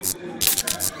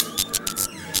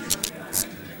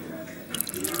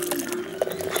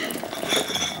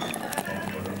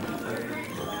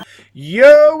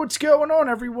Yo, what's going on,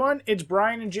 everyone? It's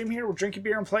Brian and Jim here. We're drinking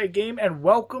beer and play a game, and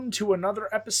welcome to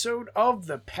another episode of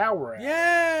the Power Hour.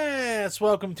 Yes,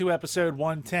 welcome to episode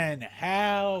 110.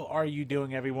 How are you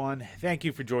doing, everyone? Thank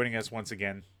you for joining us once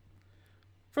again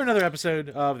for another episode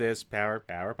of this Power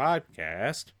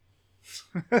podcast.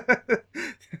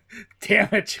 Damn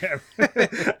it, Jim.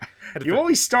 You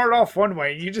always start off one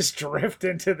way, and you just drift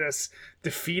into this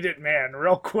defeated man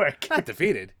real quick. Not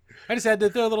defeated. I just had to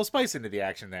throw a little spice into the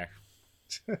action there.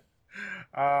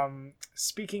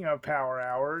 Speaking of Power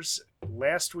Hours,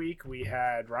 last week we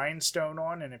had Ryan Stone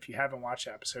on, and if you haven't watched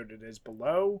the episode, it is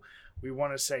below. We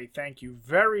want to say thank you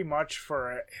very much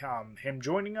for him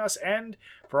joining us, and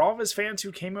for all of his fans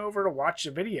who came over to watch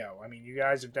the video. I mean, you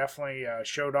guys have definitely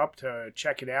showed up to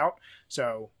check it out,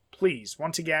 so please,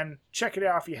 once again, check it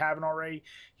out if you haven't already.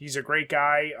 He's a great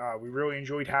guy. We really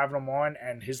enjoyed having him on,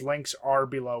 and his links are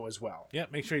below as well. Yeah,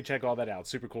 make sure you check all that out.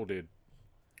 Super cool dude.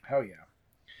 Hell yeah.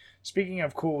 Speaking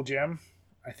of cool, Jim,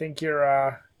 I think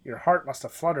your heart must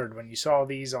have fluttered when you saw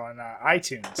these on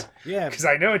iTunes. Yeah. Because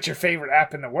I know it's your favorite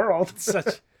app in the world.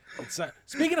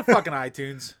 Speaking of fucking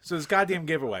iTunes, so this goddamn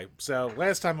giveaway. So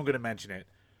last time I'm going to mention it.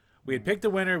 We had picked a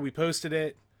winner. We posted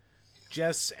it.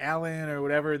 Jess Allen or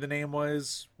whatever the name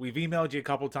was. We've emailed you a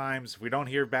couple times. If we don't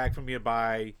hear back from you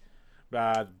by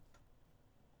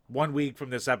 1 week from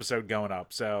this episode going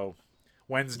up. So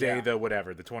Wednesday, the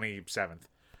 27th.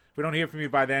 If we don't hear from you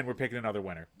by then, we're picking another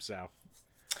winner. So,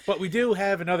 but we do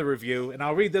have another review, and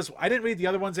I'll read this. I didn't read the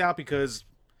other ones out because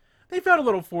they felt a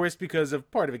little forced because of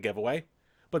part of a giveaway.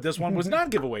 But this one was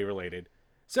non-giveaway related.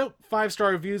 So,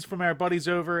 5-star reviews from our buddies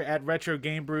over at Retro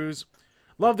Game Brews.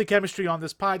 Love the chemistry on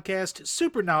this podcast.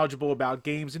 Super knowledgeable about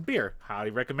games and beer.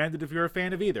 Highly recommended if you're a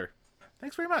fan of either.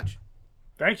 Thanks very much.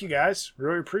 Thank you, guys.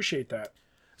 Really appreciate that.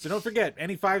 So don't forget,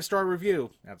 any 5-star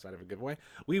review, outside of a giveaway,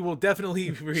 we will definitely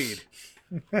read.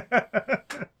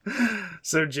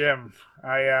 So, Jim,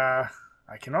 I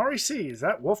can already see. Is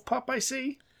that Wolf Pup I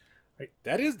see?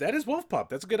 That is Wolf Pup.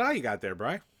 That's a good eye you got there,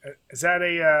 Bri. Is that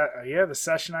the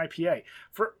Session IPA?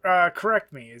 For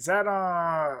correct me. Is that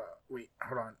wait,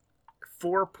 hold on.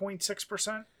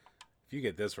 4.6%? If you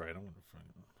get this right, I'm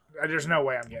gonna. There's no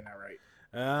way I'm getting that right.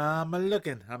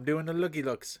 I'm doing the looky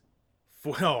looks.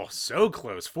 Oh, so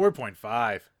close.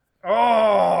 4.5.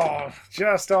 Oh,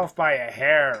 just off by a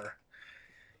hair.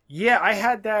 Yeah, I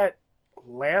had that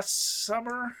last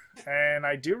summer, and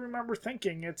I do remember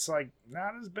thinking it's like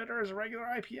not as bitter as a regular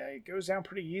IPA. It goes down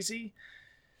pretty easy.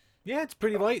 Yeah, it's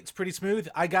pretty light. It's pretty smooth.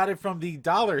 I got it from the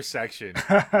dollar section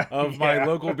of my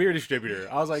local beer distributor.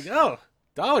 I was like, oh,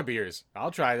 dollar beers.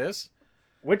 I'll try this.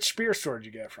 Which beer store did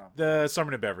you get it from? The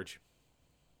Summerton Beverage.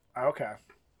 Okay.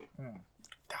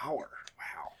 Dollar.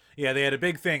 Wow. Yeah, they had a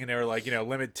big thing, and they were like,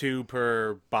 limit 2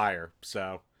 per buyer.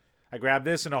 So I grabbed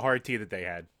this and a hard tea that they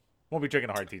had. Won't be drinking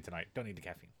a hard tea tonight. Don't need the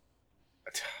caffeine.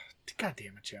 God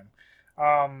damn it, Jim.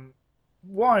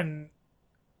 One,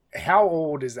 how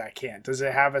old is that can? Does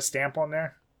it have a stamp on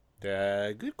there?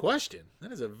 Good question.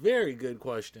 That is a very good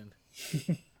question.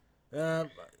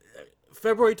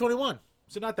 February 21.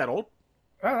 So not that old.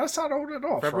 Oh, that's not old at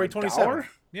all. February 27th.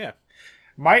 Yeah.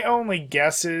 My only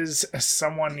guess is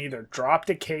someone either dropped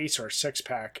a case or a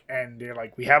 6-pack, and they're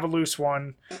like, we have a loose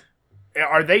one.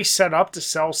 Are they set up to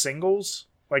sell singles?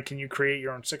 Like, can you create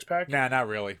your own 6-pack? Nah, not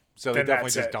really. So Then they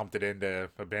definitely just it. dumped it into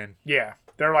a bin. Yeah.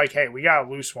 They're like, hey, we got a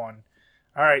loose one.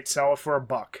 All right, sell it for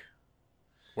 $1.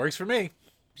 Works for me.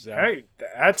 So. Hey,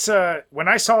 that's when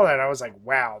I saw that, I was like,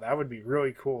 wow, that would be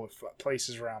really cool if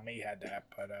places around me had that.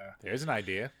 But there's an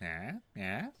idea.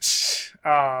 Yeah.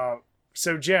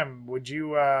 So Jim, would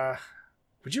you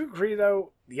agree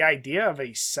though? The idea of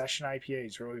a session IPA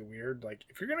is really weird. Like,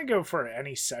 if you're gonna go for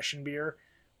any session beer,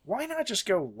 why not just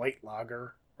go light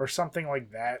lager or something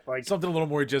like that? Like something a little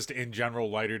more just in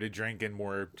general lighter to drink and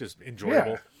more just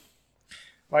enjoyable. Yeah.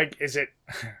 Like, is it?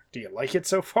 Do you like it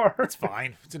so far? It's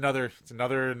fine. It's another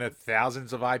in the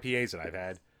thousands of IPAs that I've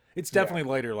had. It's definitely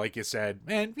lighter, like you said.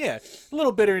 And yeah, a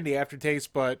little bitter in the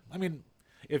aftertaste, but I mean,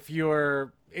 if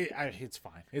you're, it's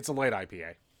fine. It's a light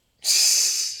IPA.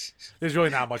 There's really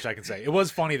not much I can say. It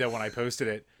was funny though when I posted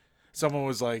it, someone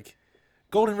was like,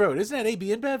 "Golden Road, isn't that AB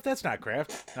InBev? That's not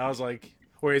craft." And I was like,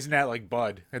 "Or isn't that like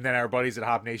Bud?" And then our buddies at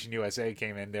Hop Nation USA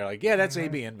came in. They're like, "Yeah, that's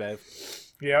AB InBev."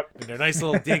 Yep. And their nice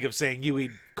little dig of saying, "You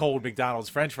eat cold McDonald's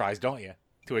French fries, don't you?"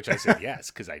 To which I said, "Yes,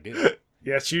 because I do."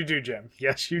 Yes, you do, Jim.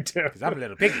 Yes, you do. Because I'm a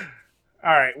little piggy.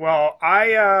 All right. Well,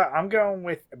 I'm going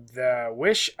with the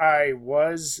wish I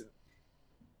was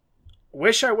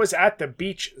at the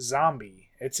beach zombie.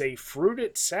 It's a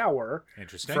fruited sour.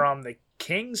 Interesting. From the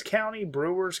Kings County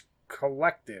Brewers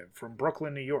Collective from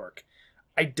Brooklyn, New York.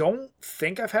 I don't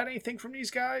think I've had anything from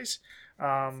these guys.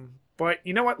 But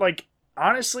you know what? Like,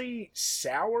 honestly,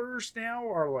 sours now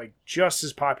are like just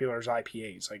as popular as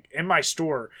IPAs. Like in my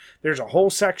store, there's a whole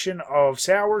section of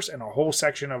sours and a whole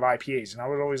section of IPAs, and I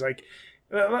was always like,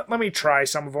 let me try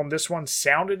some of them. This one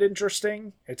sounded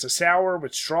interesting. It's a sour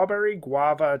with strawberry,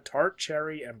 guava, tart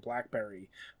cherry, and blackberry,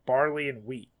 barley, and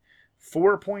wheat.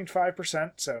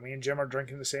 4.5%. So me and Jim are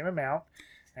drinking the same amount.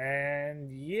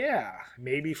 And yeah,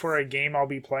 maybe for a game I'll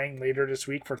be playing later this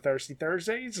week for Thirsty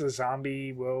Thursdays, a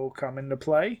zombie will come into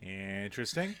play.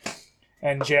 Interesting.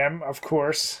 And Jim, of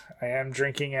course, I am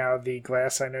drinking out of the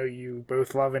glass I know you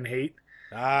both love and hate.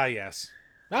 Ah, yes.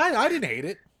 I didn't hate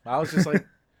it. I was just like,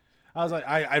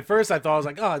 at first I thought, I was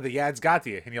like, oh, the ads got to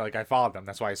you. And you're like, I followed them.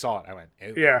 That's why I saw it. I went,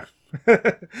 ew. Yeah.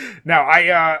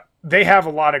 No, they have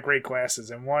a lot of great glasses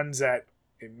and ones that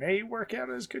it may work out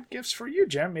as good gifts for you,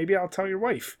 Jim. Maybe I'll tell your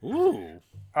wife. Ooh.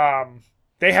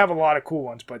 They have a lot of cool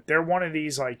ones, but they're one of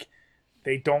these, like,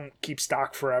 they don't keep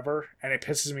stock forever, and it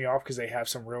pisses me off because they have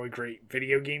some really great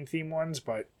video game theme ones,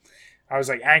 but I was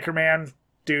like, Anchorman,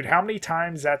 dude, how many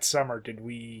times that summer did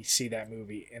we see that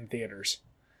movie in theaters?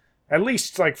 At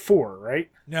least, like, 4, right?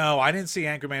 No, I didn't see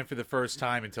Anchorman for the first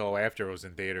time until after it was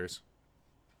in theaters.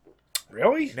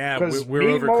 Really? Yeah, because we were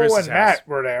me, over Mo, Chris's and house. Matt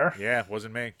were there. Yeah, it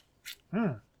wasn't me.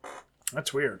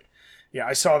 That's weird. Yeah,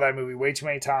 I saw that movie way too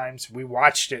many times. We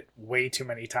watched it way too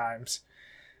many times.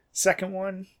 Second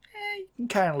one, you can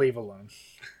kind of leave alone.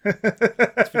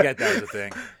 Let's forget that was a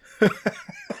thing.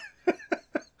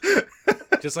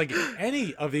 Just like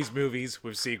any of these movies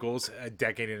with sequels a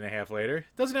decade and a half later,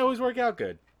 doesn't always work out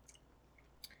good.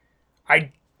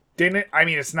 I mean,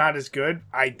 it's not as good.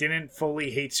 I didn't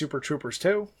fully hate Super Troopers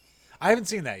 2. I haven't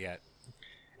seen that yet.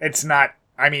 It's not,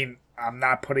 I mean, I'm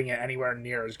not putting it anywhere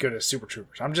near as good as Super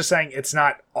Troopers. I'm just saying it's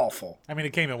not awful. I mean,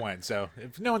 it came and went, so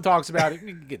if no one talks about it,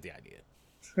 you can get the idea.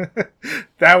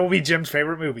 That will be Jim's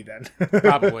favorite movie then.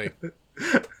 Probably.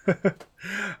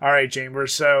 All right,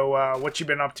 Chambers. So what you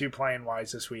been up to playing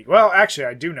wise this week? Well, actually,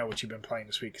 I do know what you've been playing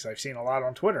this week because I've seen a lot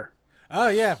on Twitter. Oh,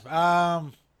 yeah.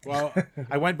 Well,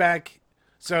 I went back.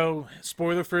 So,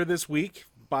 spoiler for this week.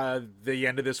 By the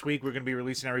end of this week, we're going to be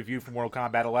releasing our review from Mortal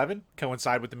Kombat 11,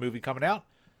 coincide with the movie coming out.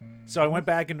 So I went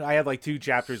back and I had like 2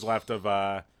 chapters left of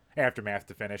Aftermath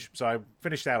to finish. So I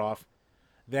finished that off.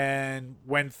 Then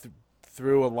went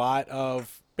through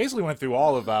basically went through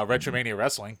all of Retromania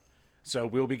Wrestling. So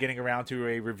we'll be getting around to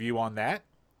a review on that.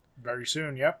 Very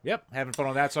soon, yep. Yep, having fun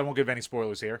on that, so I won't give any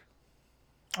spoilers here.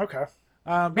 Okay.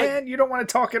 Man, you don't want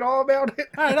to talk at all about it?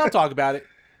 All right, I'll talk about it.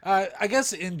 I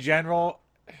guess in general,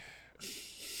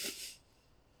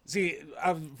 see,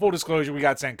 full disclosure, we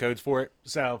got sent codes for it,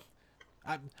 so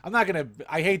I'm not going to,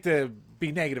 I hate to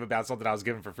be negative about something I was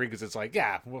given for free because it's like,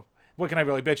 yeah, what can I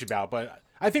really bitch about? But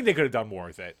I think they could have done more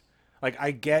with it. Like,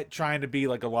 I get trying to be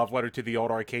like a love letter to the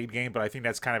old arcade game, but I think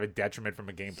that's kind of a detriment from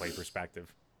a gameplay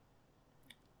perspective.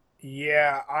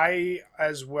 Yeah, I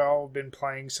as well been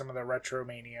playing some of the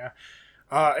Retromania.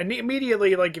 And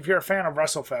immediately, like, if you're a fan of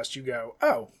WrestleFest, you go,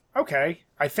 oh, okay,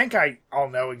 I think I'll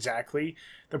know exactly.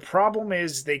 The problem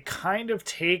is they kind of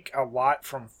take a lot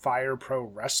from Fire Pro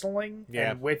Wrestling.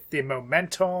 Yeah. And with the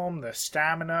momentum, the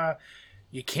stamina,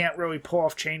 you can't really pull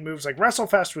off chain moves. Like,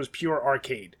 WrestleFest was pure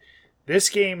arcade. This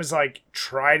game is like,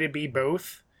 try to be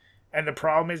both. And the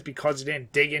problem is because it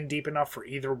didn't dig in deep enough for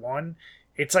either one,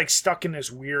 it's like stuck in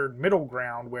this weird middle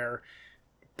ground where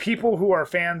people who are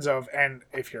fans of, and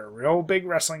if you're a real big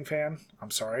wrestling fan, I'm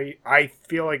sorry, I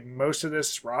feel like most of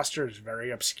this roster is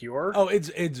very obscure. Oh, it's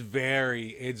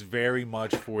very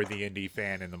much for the indie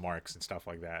fan and the marks and stuff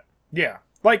like that. Yeah.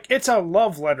 Like, it's a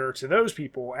love letter to those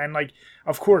people. And, like,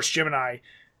 of course, Jim and I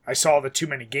saw the Too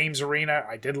Many Games arena.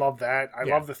 I did love that. I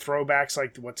love the throwbacks,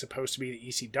 like what's supposed to be the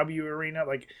ECW arena.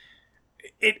 Like,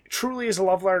 it truly is a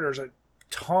love letter. There's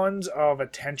tons of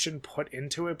attention put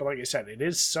into it. But like I said, it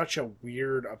is such a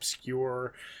weird,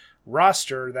 obscure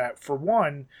roster that, for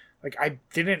one, like, I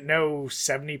didn't know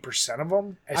 70% of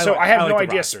them. And so I have no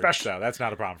idea special. So that's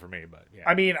not a problem for me, but yeah.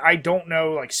 I mean, I don't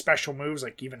know, like, special moves,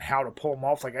 like even how to pull them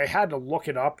off. Like, I had to look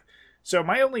it up. So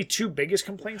my only 2 biggest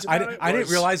complaints about I didn't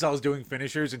realize I was doing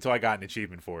finishers until I got an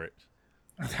achievement for it.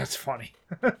 That's funny.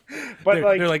 But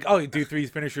they're like, oh, you do 3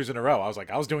 finishers in a row. I was like,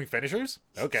 I was doing finishers?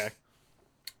 Okay.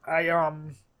 If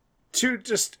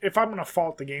I'm gonna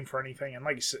fault the game for anything, and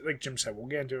like Jim said, we'll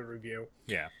get into a review.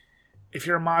 Yeah. If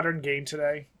you're a modern game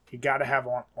today, you got to have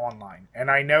online, and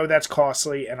I know that's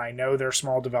costly, and I know they're a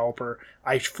small developer.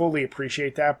 I fully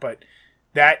appreciate that, but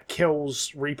that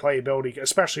kills replayability,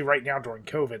 especially right now during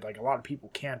COVID. Like, a lot of people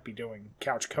can't be doing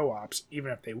couch co-ops,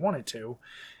 even if they wanted to,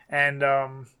 and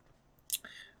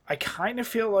I kind of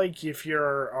feel like if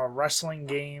you're a wrestling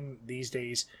game these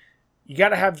days, you got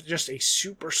to have just a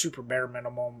super bare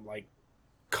minimum like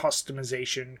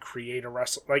customization, create a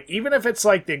wrestler. Like even if it's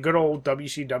like the good old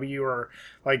WCW or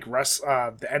like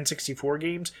the N64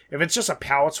 games, if it's just a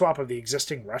palette swap of the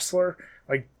existing wrestler,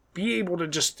 like be able to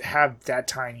just have that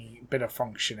tiny bit of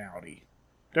functionality.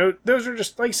 Those are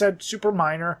just, like I said, super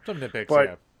minor. Some nitpicks,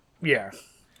 but yeah.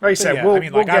 Like I said, yeah, we'll I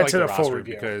get like to the full roster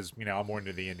review because I'm more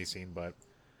into the indie scene, but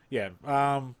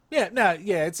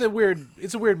it's a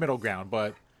weird middle ground,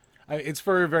 but it's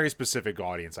for a very specific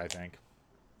audience, I think.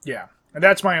 Yeah, and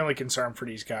that's my only concern for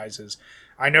these guys is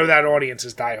I know that audience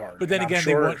is diehard. But then again,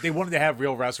 they wanted to have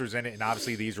real wrestlers in it, and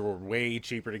obviously these were way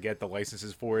cheaper to get the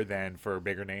licenses for than for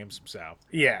bigger names. So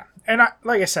yeah, and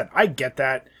like I said, I get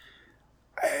that.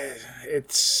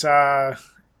 It's I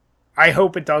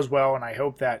hope it does well, and I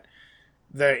hope that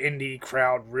the indie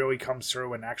crowd really comes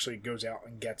through and actually goes out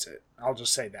and gets it. I'll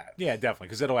just say that. Yeah, definitely,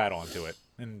 because it'll add on to it,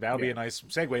 and that'll be a nice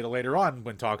segue to later on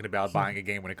when talking about buying a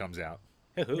game when it comes out.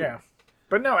 Yeah,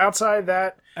 but no, outside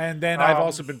that, and then I've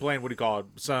also been playing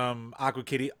some Aqua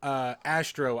Kitty,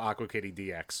 Astro Aqua Kitty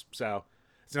DX. So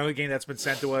it's another game that's been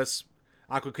sent to us.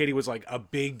 Aqua Kitty was like a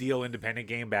big deal independent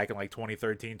game back in like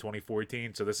 2013,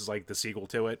 2014. So this is like the sequel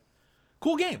to it.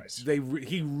 Cool game. Nice.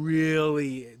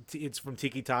 It's from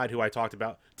Tiki Pod, who I talked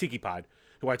about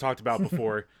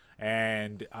before,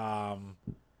 and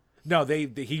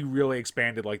he really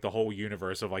expanded like the whole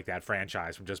universe of like that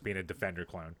franchise from just being a Defender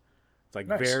clone. It's like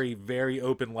very, very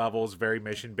open levels, very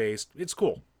mission based. It's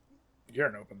cool. You're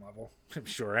an open level. I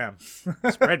sure am.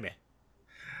 Spread me.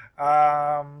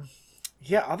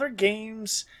 Yeah, other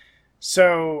games.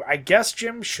 So I guess,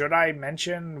 Jim, should I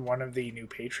mention one of the new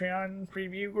Patreon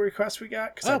preview requests we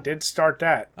got? Because I did start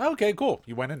that. Okay, cool.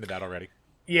 You went into that already.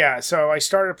 Yeah, so I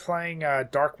started playing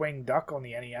Darkwing Duck on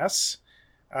the NES.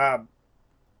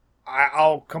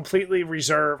 I'll completely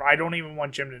reserve. I don't even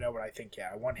want Jim to know what I think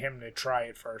yet. I want him to try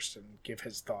it first and give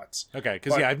his thoughts. Okay,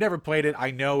 because I've never played it.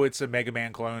 I know it's a Mega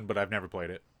Man clone, but I've never played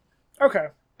it. Okay,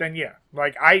 then yeah.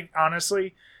 Like, I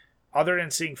honestly, other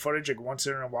than seeing footage like once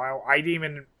in a while, I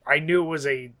knew it was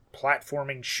a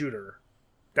platforming shooter.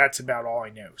 That's about all I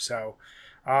knew. So,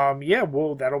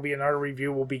 that'll be another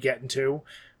review we'll be getting to.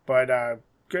 But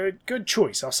good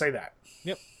choice. I'll say that.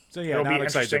 Yep. So yeah, I'm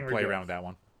excited to play around with that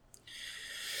one.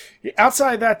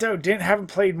 Outside of that, though, haven't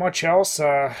played much else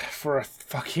for a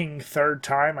fucking third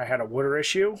time. I had a water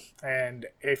issue, and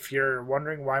if you're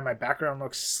wondering why my background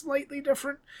looks slightly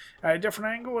different at a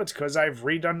different angle, it's because I've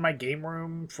redone my game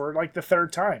room for like the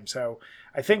third time. So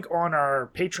I think on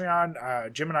our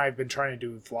Patreon, Jim and I have been trying to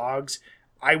do vlogs.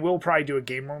 I will probably do a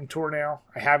game room tour now.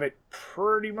 I have it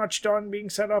pretty much done being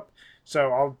set up,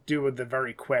 so I'll do it the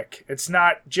very quick. It's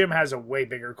not. Jim has a way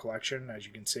bigger collection, as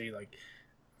you can see, like.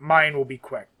 Mine will be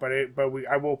quick, but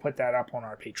I will put that up on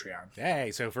our Patreon. Hey,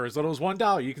 so for as little as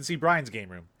 $1, you can see Brian's game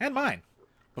room and mine.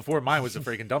 Before mine was a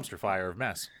freaking dumpster fire of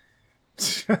mess.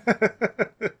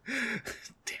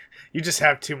 You just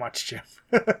have too much, Jim.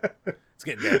 It's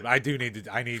getting bad. I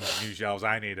need new shelves.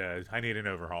 I need an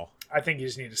overhaul. I think you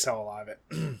just need to sell a lot of it.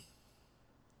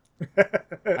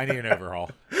 I need an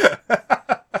overhaul.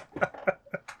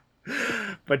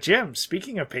 But Jim,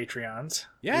 speaking of Patreons,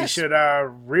 yes. we should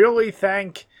really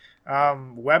thank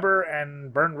Weber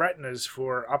and Burn Retinas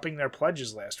for upping their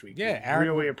pledges last week. Yeah, Aaron,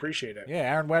 really appreciate it. Yeah,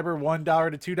 Aaron Weber,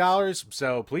 $1 to $2.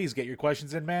 So please get your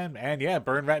questions in, man. And yeah,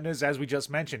 Burn Retinas, as we just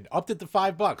mentioned, upped it to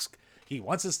 $5. He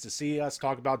wants us to see us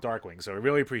talk about Darkwing, so we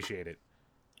really appreciate it.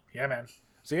 Yeah, man.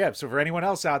 So yeah, so for anyone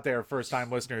else out there,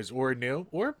 first-time listeners or new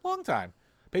or long-time,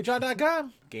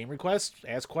 Patreon.com, game requests,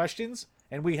 ask questions,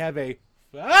 and we have a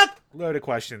load of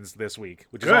questions this week,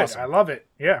 which is awesome. I love it.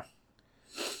 Yeah.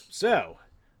 So,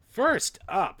 first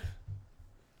up,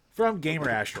 from Gamer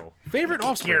Astral, favorite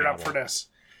Offspring Geared up album. for this.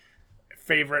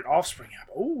 Favorite Offspring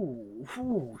album.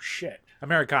 Ooh, shit.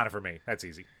 Americana for me. That's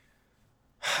easy.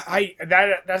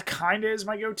 That kind of is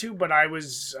my go-to, but I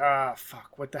was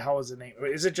what the hell is the name?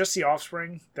 Is it just the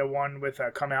Offspring, the one with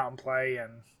Come Out and Play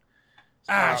and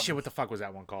shit? What the fuck was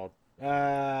that one called?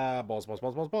 Balls.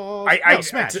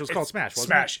 Smash. It was called Smash.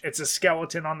 Smash. It's a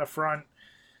skeleton on the front.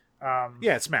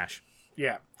 Yeah, it's Smash.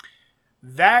 Yeah,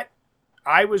 that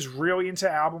I was really into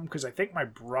the album because I think my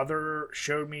brother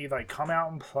showed me like Come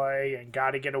Out and Play and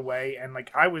Gotta Get Away, and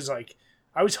I was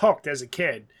hooked as a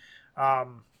kid.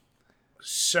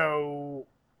 So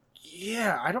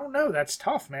yeah, I don't know. That's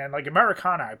tough, man. Like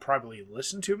Americana, I probably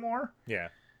listen to more. Yeah.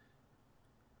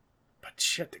 But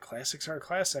shit, the classics are a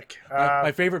classic.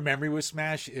 My favorite memory with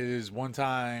Smash is one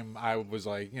time I was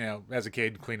like, as a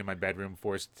kid, cleaning my bedroom,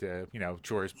 forced to,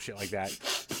 chores, shit like that.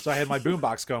 So I had my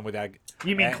boombox going with that.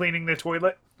 You mean cleaning the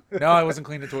toilet? No, I wasn't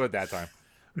cleaning the toilet that time.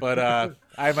 But I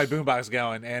have my boombox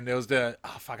going, and it was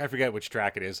I forget which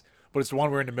track it is, but it's the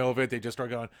one where in the middle of it they just start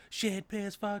going shit,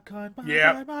 piss, fuck, cunt,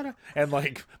 Yeah. and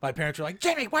like my parents were like,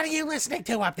 Jimmy, what are you listening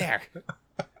to up there?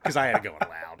 Because I had it going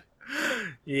loud.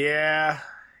 Yeah.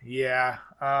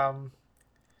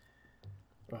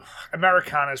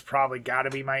 Americana's probably got to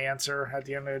be my answer at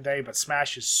the end of the day, but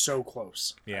Smash is so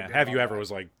close. Yeah, Have You Ever was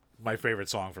like my favorite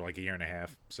song for like a year and a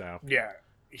half. So yeah,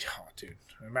 oh, dude,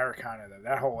 Americana,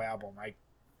 that whole album,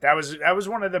 that was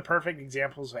one of the perfect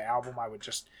examples of an album I would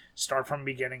just start from the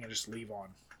beginning and just leave on.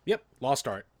 Yep, lost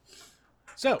art.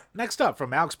 So next up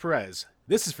from Alex Perez,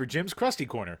 this is for Jim's Krusty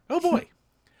Corner. Oh boy.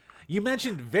 You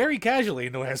mentioned very casually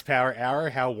in the last Power Hour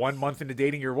how 1 month into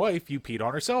dating your wife, you peed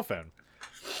on her cell phone.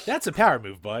 That's a power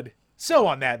move, bud. So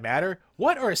on that matter,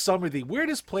 what are some of the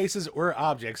weirdest places or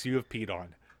objects you have peed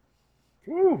on?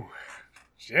 Ooh,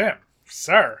 Jim,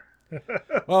 sir.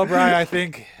 Well, Brian, I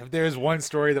think if there's one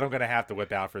story that I'm going to have to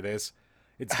whip out for this,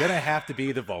 it's going to have to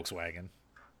be the Volkswagen.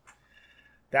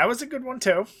 That was a good one,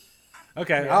 too.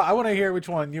 Okay, yeah. I want to hear which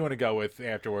one you want to go with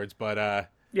afterwards, but...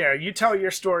 Yeah, you tell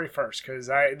your story first, because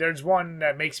there's one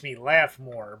that makes me laugh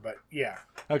more, but yeah.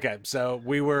 Okay, so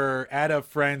we were at a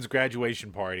friend's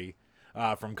graduation party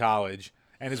from college,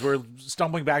 and as we're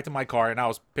stumbling back to my car, and I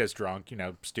was pissed drunk,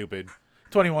 stupid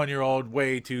 21-year-old,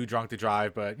 way too drunk to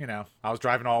drive, but, I was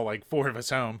driving all, like, 4 of us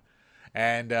home,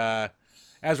 and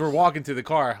as we're walking to the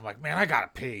car, I'm like, man, I gotta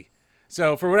pee.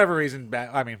 So for whatever reason,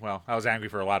 I was angry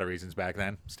for a lot of reasons back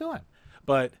then. Still am.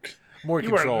 But... more you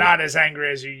control. were not as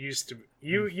angry as you used to be.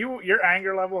 Your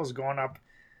anger level is going up.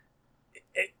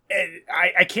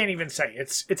 I can't even say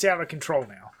it's out of control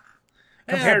now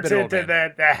compared to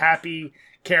the happy,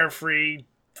 carefree,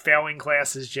 failing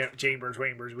classes Chambers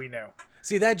Wambers we know.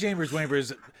 See, that Chambers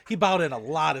Wambers, he bottled in a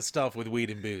lot of stuff with weed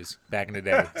and booze back in the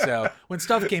day. So when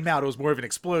stuff came out, it was more of an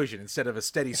explosion instead of a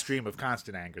steady stream of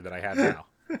constant anger that I have now.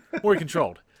 More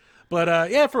controlled.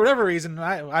 But yeah, for whatever reason,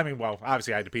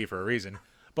 obviously I had to pee for a reason.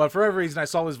 But for whatever reason, I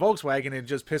saw this Volkswagen and it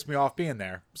just pissed me off being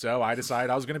there. So I decided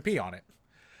I was going to pee on it.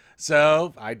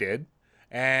 So I did.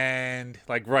 And,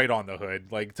 like, right on the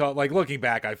hood. Like looking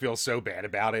back, I feel so bad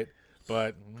about it.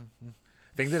 But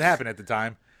things that happened at the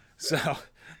time. So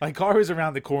my car was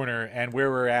around the corner, and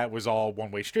where we're at was all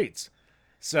one-way streets.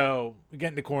 So we get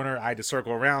in the corner, I had to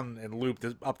circle around and loop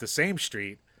up the same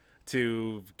street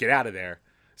to get out of there.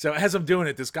 So as I'm doing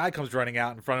it, this guy comes running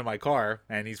out in front of my car,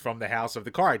 and he's from the house of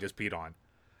the car I just peed on.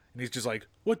 And he's just like,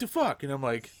 what the fuck? And I'm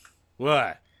like, what?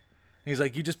 And he's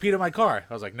like, you just peed on my car.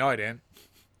 I was like, no, I didn't.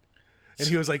 And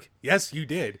he was like, yes, you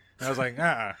did. And I was like,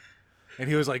 uh-uh. And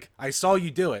he was like, I saw you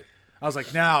do it. I was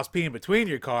like, no, I was peeing between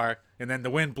your car, and then the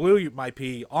wind blew my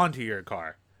pee onto your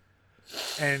car.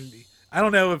 And I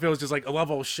don't know if it was just like a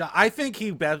level of shock. I think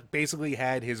he basically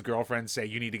had his girlfriend say,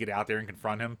 you need to get out there and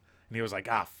confront him. And he was like,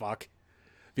 fuck.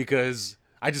 Because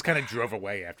I just kind of drove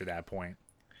away after that point.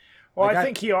 Well, I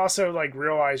think he also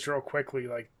realized real quickly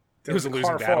there was a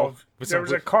losing battle. There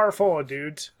was a car full of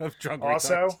dudes of drunk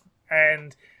also,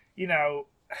 retards.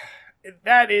 And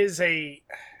that is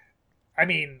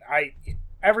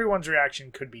everyone's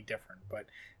reaction could be different, but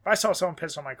if I saw someone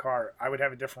piss on my car, I would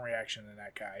have a different reaction than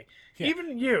that guy. Yeah.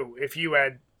 Even you, if you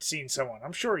had seen someone,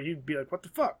 I'm sure you'd be like, "What the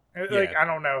fuck?" Yeah. I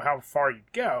don't know how far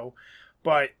you'd go,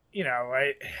 but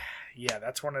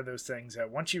that's one of those things that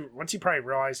once you probably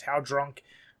realize how drunk.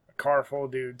 Car full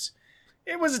of dudes.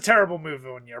 It was a terrible move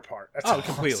on your part. That's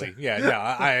completely. Yeah,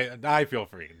 no, I feel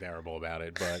freaking terrible about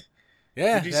it, but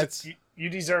yeah, you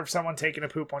deserve someone taking a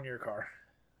poop on your car.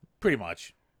 Pretty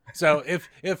much. So if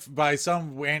by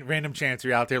some random chance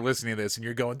you're out there listening to this and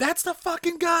you're going, that's the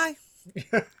fucking guy.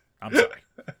 I'm sorry.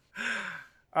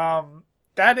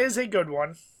 That is a good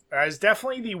one. That is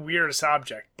definitely the weirdest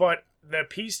object, but the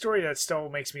pee story that still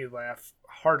makes me laugh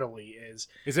heartily is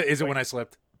it when I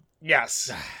slipped?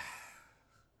 Yes.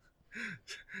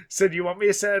 So do you want me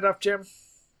to set it up, Jim?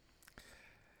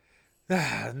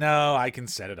 No, I can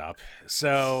set it up.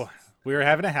 So we were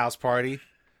having a house party,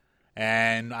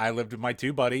 and I lived with my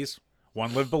 2 buddies.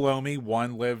 One lived below me,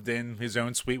 one lived in his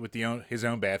own suite with his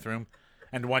own bathroom,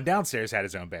 and one downstairs had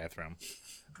his own bathroom.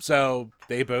 So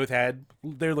they both had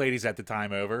their ladies at the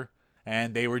time over,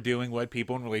 and they were doing what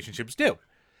people in relationships do.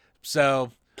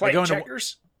 So playing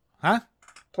checkers? Huh?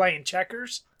 Playing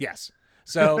checkers? Yes.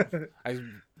 So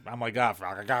I'm like, fuck,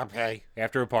 I gotta pay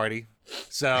after a party.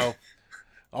 So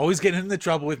always getting into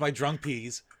trouble with my drunk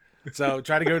peas. So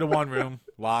try to go to one room,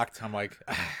 locked. I'm like,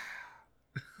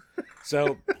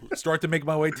 So start to make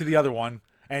my way to the other one.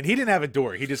 And he didn't have a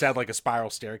door. He just had a spiral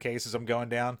staircase as I'm going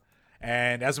down.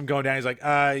 And as I'm going down, he's like,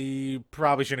 you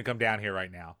probably shouldn't come down here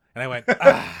right now. And I went,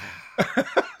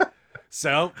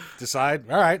 So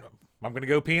decide, all right, I'm going to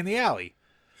go pee in the alley.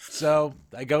 So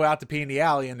I go out to pee in the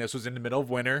alley, and this was in the middle of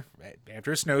winter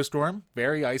after a snowstorm,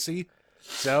 very icy.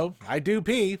 So I do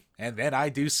pee, and then I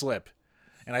do slip.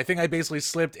 And I think I basically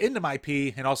slipped into my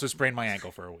pee and also sprained my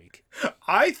ankle for a week.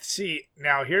 I see.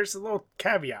 Now, here's the little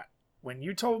caveat. When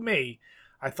you told me,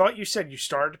 I thought you said you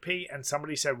started to pee, and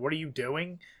somebody said, "What are you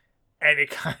doing?" And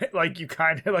it kind of like you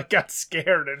kind of like got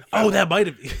scared and oh, that might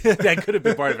have that could have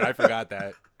been part of it. I forgot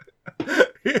that.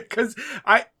 Because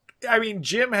I mean,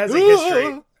 Jim has a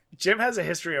history. Jim has a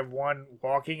history of one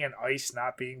walking in ice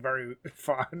not being very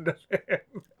fond of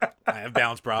him. I have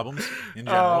balance problems in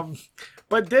general.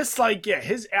 But this, like, yeah,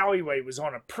 his alleyway was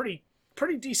on a pretty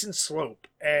decent slope,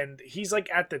 and he's like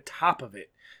at the top of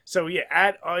it. So yeah,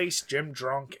 at ice, Jim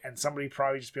drunk, and somebody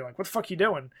probably just being like, "What the fuck you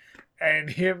doing?"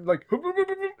 And him like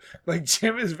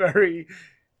Jim is very,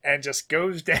 and just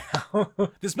goes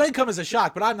down. This may come as a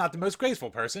shock, but I'm not the most graceful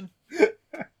person.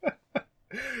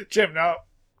 Jim, now,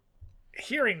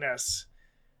 hearing this,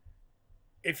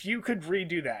 if you could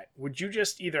redo that, would you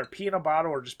just either pee in a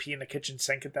bottle or just pee in the kitchen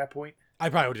sink at that point? I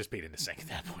probably would just pee in the sink at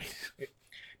that point.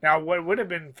 Now, what would have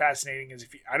been fascinating is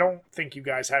I don't think you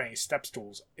guys had any step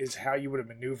stools, is how you would have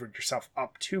maneuvered yourself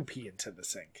up to pee into the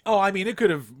sink. Oh, I mean, it could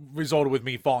have resulted with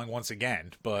me falling once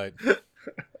again, but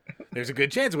there's a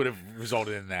good chance it would have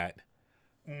resulted in that.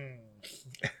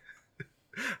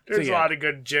 There's a lot of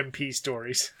good Jim P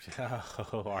stories.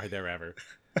 Oh, are there ever?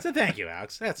 So thank you,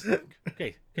 Alex. That's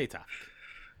okay topic.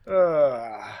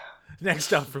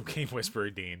 Next up from Game Whisperer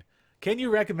Dean. Can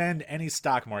you recommend any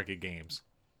stock market games?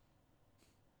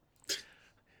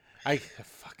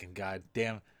 Fucking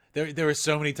goddamn. There were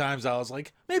so many times I was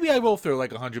like, maybe I will throw like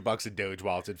 $100 at Doge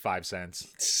while it's at 5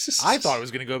 cents. I thought it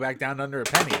was going to go back down to under a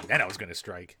penny, and then I was going to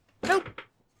strike. Nope.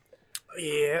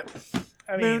 Yeah.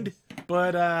 I mean,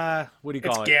 but what do you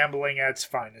call it? It's gambling at its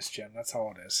finest, Jim. That's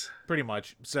all it is. Pretty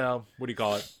much. So, what do you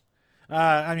call it?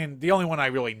 I mean, the only one I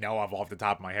really know of off the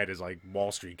top of my head is like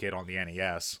Wall Street Kid on the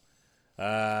NES.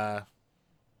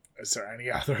 Is there any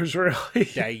others, really?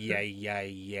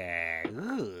 Yeah.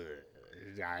 Ugh.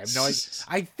 I have no idea.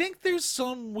 I think there's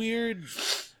some weird...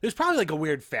 There's probably like a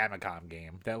weird Famicom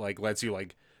game that like lets you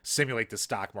like simulate the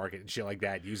stock market and shit like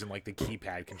that using like the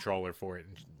keypad controller for it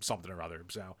and something or other.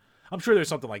 So I'm sure there's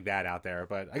something like that out there,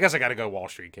 but I guess I got to go Wall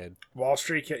Street Kid. Wall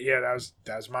Street Kid, yeah,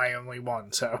 that was my only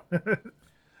one. So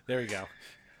there we go.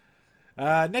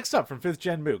 Next up from 5th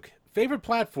Gen Mook, favorite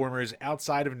platformers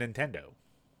outside of Nintendo.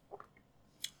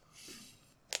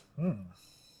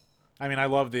 I mean, I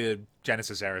love the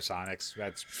Genesis era Sonics.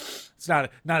 It's not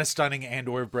a stunning and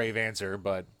or brave answer,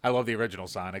 but I love the original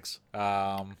Sonics.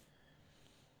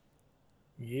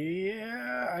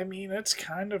 Yeah, I mean, it's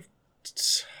kind of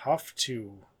tough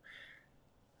to.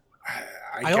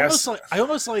 I guess I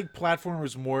almost like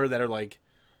platformers more that are like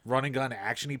run and gun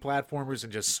actiony platformers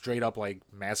and just straight up like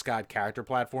mascot character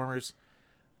platformers.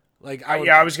 Like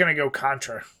I was gonna go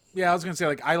Contra. Yeah, I was gonna say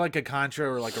like I like a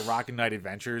Contra or like a Rocket Knight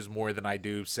Adventures more than I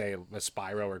do say a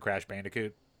Spyro or Crash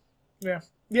Bandicoot.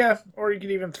 Yeah, or you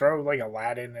could even throw like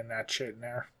Aladdin and that shit in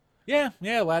there. Yeah,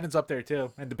 Aladdin's up there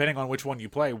too. And depending on which one you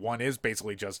play, one is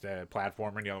basically just a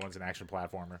platformer and the other one's an action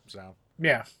platformer. So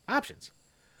yeah, options.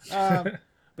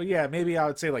 But yeah, maybe I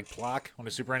would say like Plock on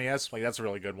the Super NES. Like that's a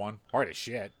really good one. Hard as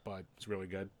shit, but it's really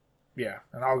good. Yeah,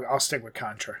 and I'll stick with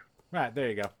Contra. Right, there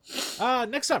you go.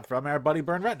 Next up from our buddy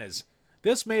Burn Retinas.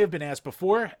 This may have been asked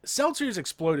before. Seltzers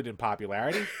exploded in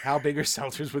popularity. How big are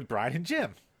seltzers with Brian and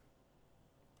Jim?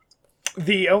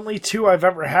 The only two I've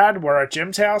ever had were at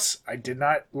Jim's house. I did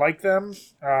not like them.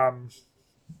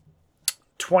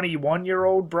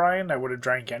 21-year-old Brian, I would have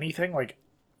drank anything. Like,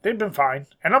 they've been fine.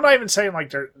 And I'm not even saying like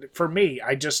they're, for me,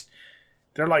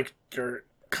 they're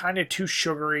kind of too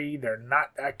sugary. They're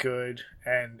not that good.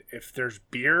 And if there's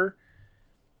beer,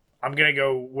 I'm going to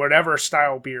go whatever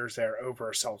style beer is there over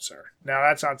a seltzer. Now,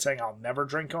 that's not saying I'll never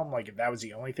drink them, like if that was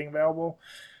the only thing available.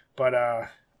 But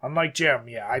unlike Jim,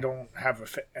 yeah, I don't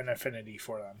have an affinity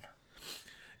for them.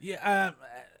 Yeah,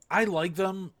 I like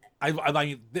them.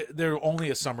 I they're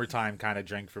only a summertime kind of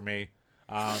drink for me.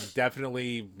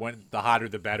 Definitely when the hotter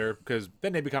the better, because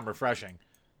then they become refreshing.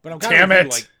 But I'm kind of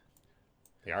like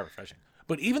they are refreshing.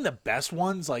 But even the best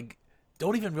ones like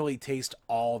don't even really taste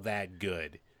all that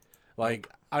good. Like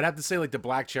I would have to say like the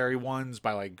black cherry ones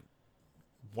by like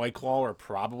White Claw are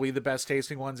probably the best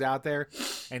tasting ones out there.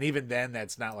 And even then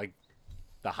that's not like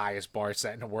the highest bar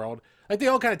set in the world. Like they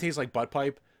all kind of taste like butt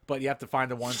pipe, but you have to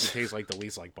find the ones that taste like the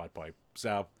least like butt pipe.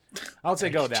 So I would say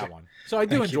go with that one. So I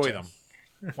do enjoy them.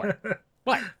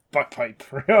 What? Butt pipe,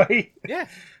 really? Yeah.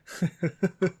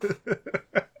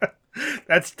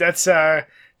 That's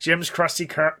Jim's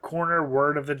Krusty Corner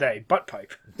word of the day. Butt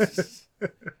pipe.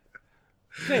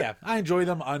 So yeah, I enjoy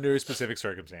them under specific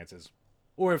circumstances,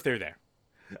 or if they're there.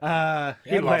 He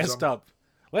And loves them.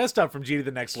 last up from G to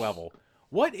the next level.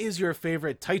 What is your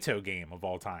favorite Taito game of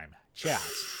all time? Chaz.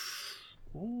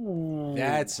 Ooh,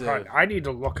 That's I need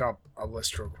to look up a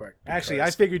list real quick. actually,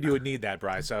 I figured you would need that,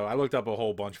 Bry. So I looked up a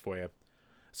whole bunch for you.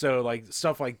 So like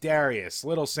stuff like Darius,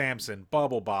 Little Samson,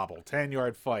 Bubble Bobble,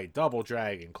 10-Yard Fight, Double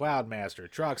Dragon, Cloudmaster,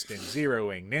 Truxton,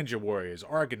 Zeroing, Ninja Warriors,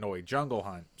 Arkanoid, Jungle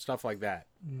Hunt, stuff like that.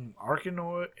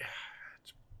 Arkanoid.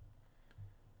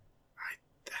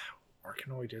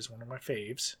 Arkanoid is one of my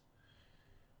faves.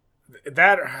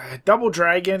 That Double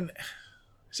Dragon.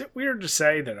 Is it weird to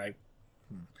say that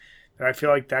I feel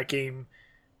like that game,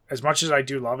 as much as I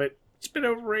do love it, it's been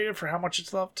overrated for how much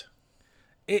it's loved?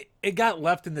 It got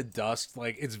left in the dust.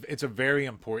 Like it's a very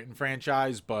important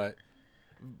franchise, but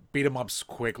beat 'em ups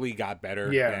quickly got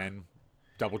better than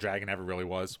Double Dragon ever really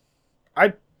was.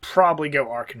 I'd probably go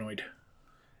Arkanoid.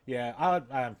 Yeah,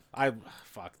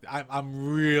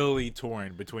 I'm really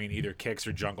torn between either Kicks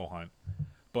or Jungle Hunt,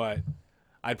 but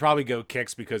I'd probably go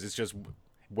Kicks because it's just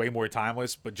way more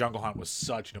timeless. But Jungle Hunt was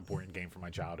such an important game for my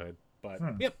childhood. But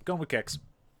yep, going with Kicks.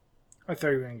 I thought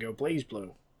you were gonna go Blaze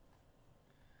Blue.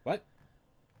 What?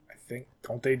 I think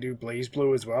don't they do Blaze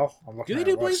Blue as well? I'm looking. Do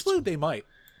they do Blaze Blue? They might.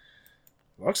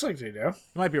 Looks like they do. You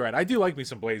might be right. I do like me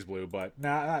some Blaze Blue, but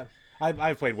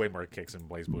I've played way more Kicks than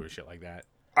Blaze Blue or shit like that.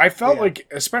 I felt like,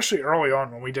 especially early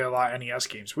on when we did a lot of NES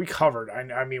games, we covered.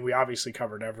 I mean, we obviously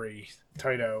covered every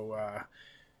Taito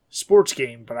sports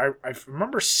game, but I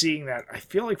remember seeing that. I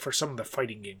feel like for some of the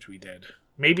fighting games we did,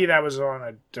 maybe that was on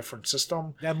a different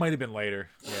system. That might have been later.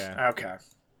 Yeah. Okay.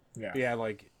 Yeah. Yeah,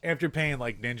 like after paying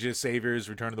like Ninja Saviors,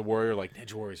 Return of the Warrior, like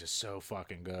Ninja Warriors is so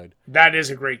fucking good. That is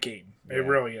a great game. Yeah. It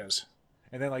really is.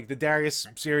 And then like the Darius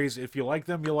series, if you like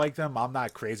them, you'll like them. I'm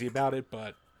not crazy about it,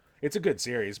 but it's a good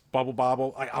series. Bubble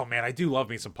Bobble. Oh man, I do love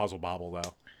me some Puzzle Bobble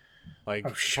though. Like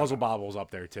Puzzle Bobble's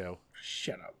up there too.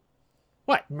 Shut up.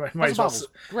 What? Might as well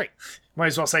great. Might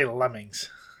as well say Lemmings.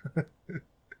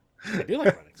 I do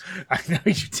like Lemmings. I know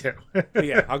you do. But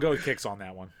yeah, I'll go with Kicks on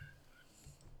that one.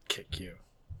 Kick you.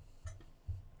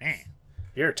 Man.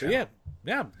 Here too. So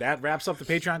yeah, that wraps up the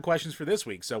Patreon questions for this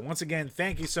week. So once again,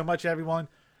 thank you so much, everyone.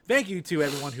 Thank you to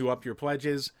everyone who upped your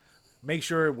pledges. Make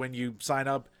sure when you sign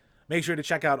up, make sure to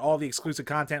check out all the exclusive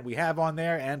content we have on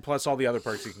there, and plus all the other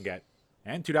perks you can get.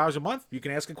 And $2 a month, you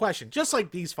can ask a question, just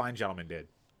like these fine gentlemen did.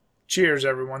 Cheers,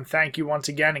 everyone. Thank you once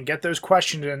again, and get those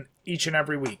questions in each and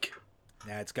every week.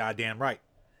 That's goddamn right.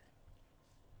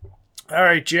 All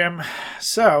right, Jim.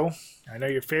 So, I know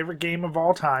your favorite game of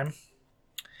all time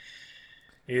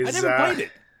is... I never played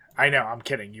it. I know, I'm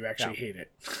kidding. You actually hate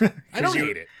it. I don't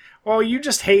hate it. Well, you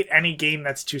just hate any game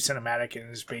that's too cinematic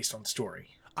and is based on story.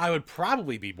 I would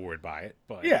probably be bored by it,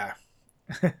 but... Yeah.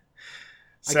 I can't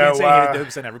say I hate it, though,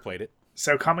 because I never played it.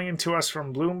 So, coming into us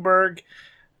from Bloomberg,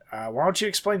 why don't you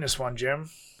explain this one,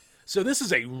 Jim? So, this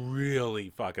is a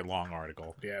really fucking long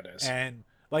article. Yeah, it is. And,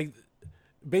 like,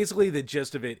 basically the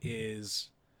gist of it is...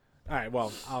 All right,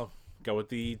 well, I'll go with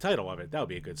the title of it. That would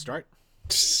be a good start.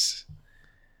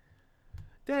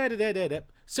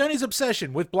 Sony's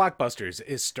obsession with blockbusters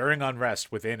is stirring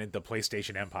unrest within the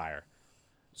PlayStation empire.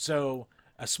 So,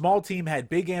 a small team had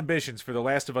big ambitions for the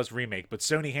Last of Us remake, but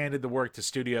Sony handed the work to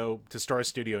Star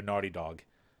Studio Naughty Dog.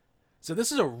 So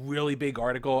this is a really big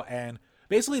article, and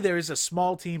basically there is a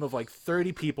small team of like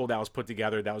 30 people that was put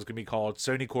together that was going to be called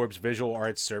Sony Corp's Visual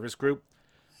Arts Service Group.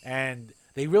 And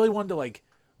they really wanted to like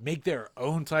make their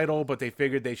own title, but they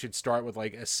figured they should start with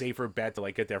like a safer bet to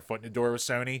like get their foot in the door with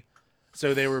Sony.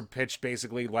 So they were pitched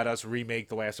basically, let us remake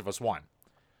The Last of Us 1.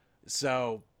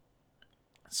 So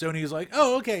Sony was like,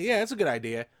 oh, okay, yeah, that's a good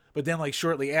idea. But then like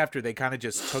shortly after, they kind of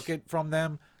just took it from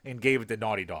them and gave it to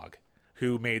Naughty Dog,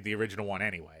 who made the original one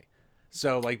anyway.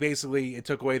 So like basically it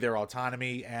took away their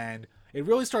autonomy, and it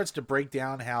really starts to break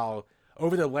down how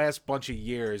over the last bunch of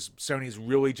years, Sony's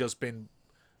really just been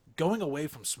going away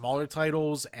from smaller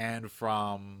titles and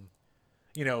from,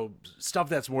 you know, stuff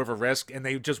that's more of a risk, and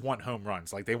they just want home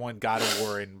runs. Like they want God of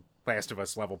War and Last of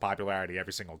Us level popularity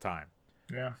every single time.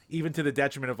 Yeah. Even to the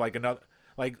detriment of like another,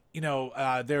 like, you know,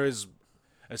 there is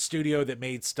a studio that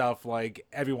made stuff like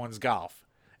Everyone's Golf.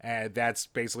 And that's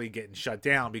basically getting shut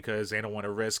down because they don't want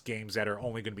to risk games that are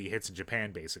only going to be hits in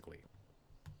Japan, basically.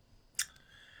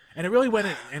 And it really went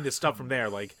into stuff from there,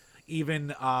 like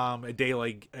even a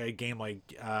game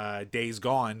like Days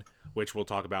Gone, which we'll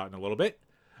talk about in a little bit.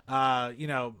 You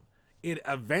know, it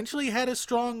eventually had a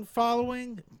strong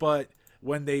following, but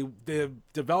when the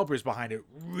developers behind it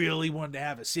really wanted to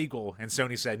have a sequel, and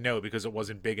Sony said no because it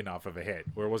wasn't big enough of a hit,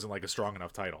 or it wasn't like a strong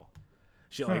enough title.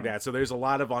 Shit like that. So there's a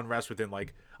lot of unrest within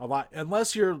like a lot,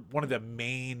 unless you're one of the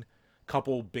main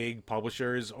couple big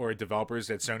publishers or developers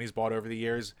that Sony's bought over the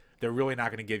years, they're really not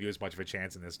going to give you as much of a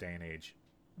chance in this day and age.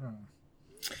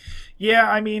 Yeah,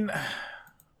 I mean,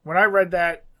 when I read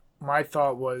that, my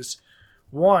thought was,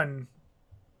 one,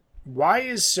 why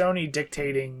is Sony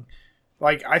dictating?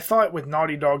 Like, I thought with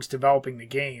Naughty Dog's developing the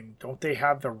game, don't they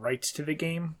have the rights to the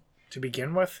game to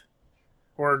begin with?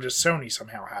 Or does Sony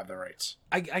somehow have the rights?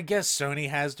 I guess Sony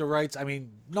has the rights. I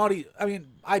mean,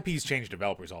 IPs change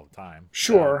developers all the time.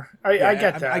 Sure, I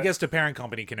get that. I guess the parent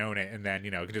company can own it, and then,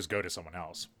 it can just go to someone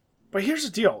else. But here's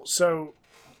the deal. So,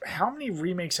 how many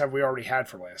remakes have we already had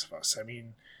for Last of Us? I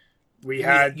mean, you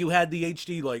had the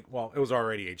HD, it was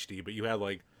already HD, but you had,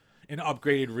 an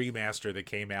upgraded remaster that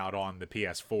came out on the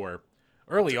PS4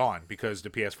 early on, because the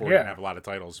PS4 didn't have a lot of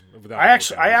titles. I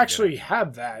actually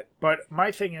have that, but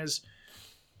my thing is,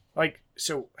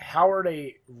 so how are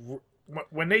they,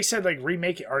 when they said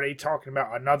remake it, are they talking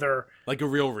about another, a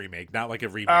real remake, not like a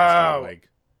remaster?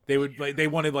 They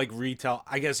wanted retell,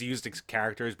 I guess, used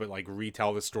characters, but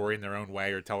retell the story in their own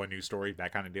way, or tell a new story,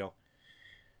 that kind of deal.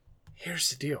 Here's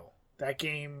the deal: that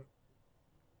game,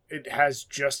 it has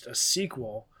just a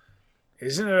sequel.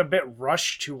 Isn't it a bit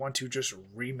rushed to want to just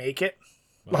remake it?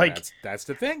 Well, that's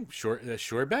the thing.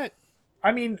 Sure bet.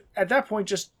 I mean, at that point,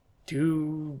 just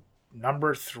do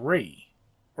number 3,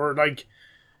 or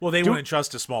Well, they wouldn't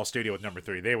trust a small studio with number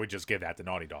 3. They would just give that to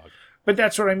Naughty Dog. But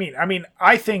that's what I mean. I mean,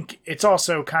 I think it's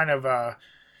also kind of a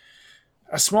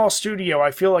small studio.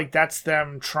 I feel like that's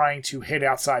them trying to hit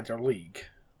outside their league.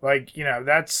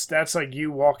 That's like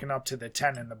you walking up to the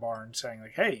 10 in the bar and saying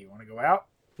 "Hey, you want to go out?"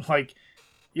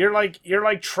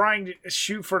 You're trying to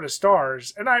shoot for the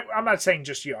stars. And I'm not saying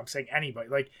just you. I'm saying anybody.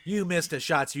 You miss the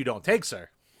shots you don't take, sir.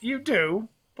 You do,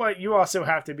 but you also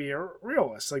have to be a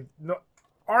realist.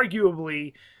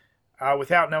 Arguably,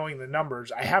 without knowing the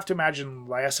numbers, I have to imagine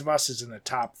Last of Us is in the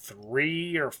top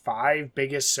 3 or 5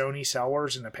 biggest Sony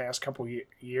sellers in the past couple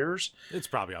years. It's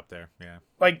probably up there, yeah.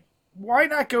 Why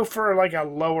not go for a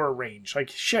lower range?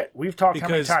 Shit, we've talked how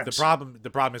many times. The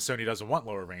problem is Sony doesn't want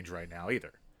lower range right now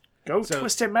either. Go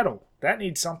Twisted Metal. That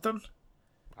needs something.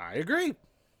 I agree.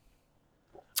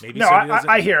 Maybe no, Sony doesn't...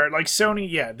 I hear it. Sony,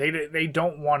 yeah, they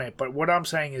don't want it. But what I'm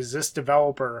saying is this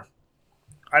developer,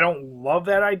 I don't love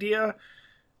that idea.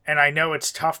 And I know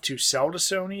it's tough to sell to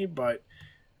Sony, but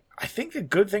I think the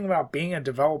good thing about being a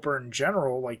developer in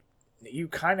general, you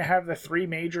kind of have the 3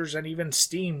 majors and even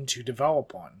Steam to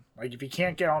develop on. If you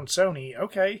can't get on Sony,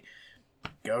 okay,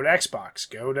 go to Xbox,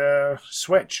 go to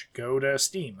Switch, go to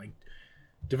Steam.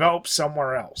 Develop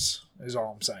somewhere else is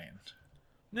all I'm saying.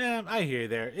 Yeah, I hear you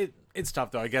there. It's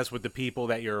tough, though, I guess, with the people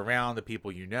that you're around, the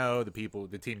people you know,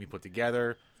 the team you put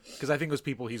together. Because I think those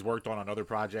people he's worked on other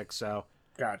projects, so...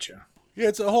 Gotcha. Yeah,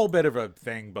 it's a whole bit of a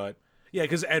thing, but... Yeah,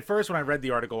 because at first when I read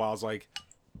the article, I was like,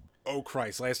 oh,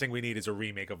 Christ, last thing we need is a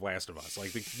remake of Last of Us.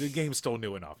 The game's still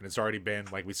new enough, and it's already been,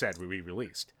 like we said,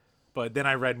 re-released. But then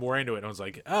I read more into it, and I was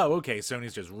like, oh, okay,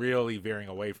 Sony's just really veering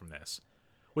away from this.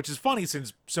 Which is funny,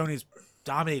 since Sony's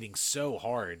dominating so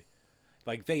hard.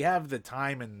 They have the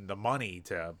time and the money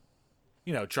to,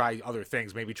 try other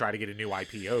things, maybe try to get a new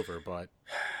IP over, but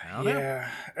I don't know. Yeah,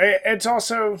 it's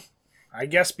also, I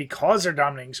guess, because they're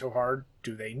dominating so hard,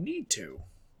 do they need to?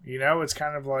 It's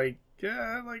kind of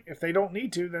if they don't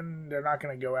need to, then they're not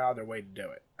going to go out of their way to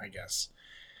do it, I guess.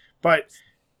 But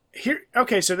here,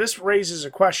 okay, so this raises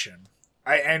a question,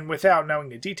 and without knowing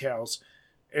the details,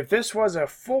 if this was a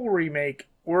full remake,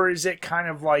 or is it kind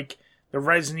of like the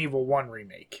Resident Evil 1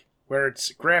 remake, where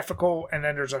it's graphical and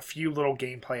then there's a few little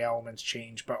gameplay elements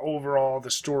change, but overall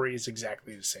the story is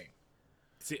exactly the same?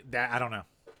 See, that I don't know.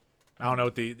 I don't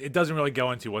know it doesn't really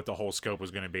go into what the whole scope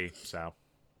was going to be, so.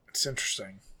 It's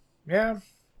interesting. Yeah.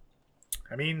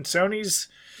 I mean, Sony's,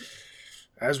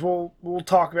 as we'll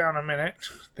talk about in a minute,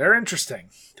 they're interesting.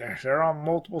 They're on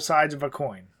multiple sides of a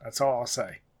coin. That's all I'll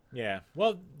say. Yeah.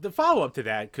 Well, the follow-up to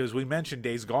that, because we mentioned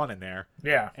Days Gone in there.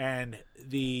 Yeah. And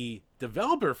the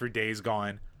developer for Days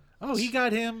Gone, he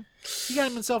got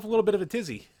himself a little bit of a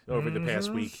tizzy over the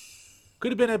past week.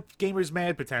 Could have been a gamer's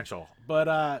mad potential.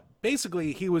 But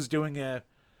basically, he was doing a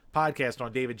podcast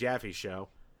on David Jaffe's show,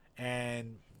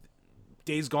 and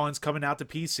Days Gone's coming out to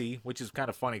PC, which is kind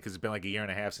of funny because it's been like a year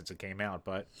and a half since it came out,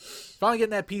 but finally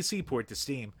getting that PC port to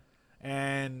Steam.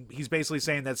 And he's basically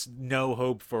saying that's no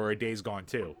hope for a Days Gone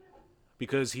 2,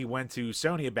 because he went to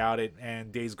Sony about it,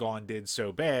 and Days Gone did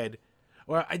so bad.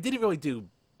 Well, I didn't really do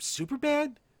super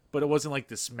bad, but it wasn't like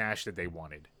the smash that they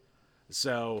wanted.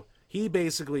 So he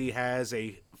basically has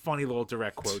a funny little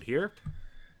direct quote here.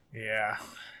 Yeah.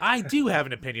 I do have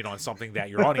an opinion on something that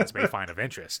your audience may find of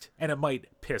interest, and it might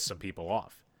piss some people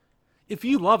off. If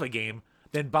you love a game,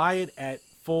 then buy it at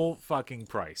full fucking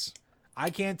price. I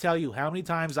can't tell you how many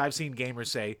times I've seen gamers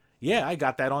say, yeah, I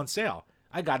got that on sale.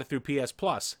 I got it through PS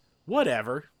Plus.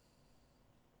 Whatever.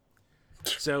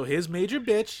 So his major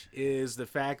bitch is the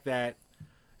fact that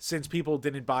since people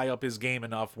didn't buy up his game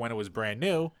enough when it was brand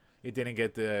new, it didn't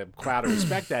get the crowd of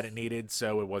respect that it needed,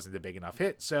 so it wasn't a big enough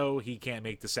hit, so he can't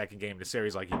make the second game of the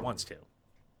series like he wants to.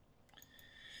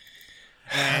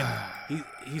 And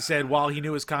he said while he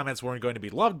knew his comments weren't going to be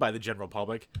loved by the general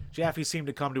public, Jaffe seemed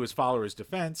to come to his followers'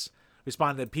 defense,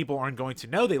 responding that people aren't going to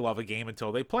know they love a game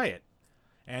until they play it.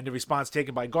 And the response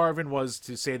taken by Garvin was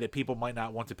to say that people might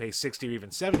not want to pay $60 or even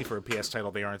 $70 for a PS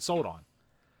title they aren't sold on.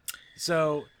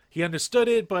 So he understood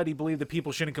it, but he believed that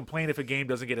people shouldn't complain if a game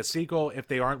doesn't get a sequel if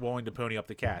they aren't willing to pony up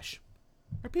the cash.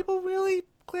 Are people really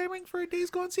clamoring for a Days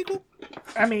Gone sequel?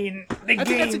 I mean, I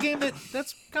think that's a game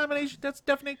that's combination. That's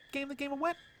definitely a game that came and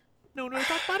went. No one really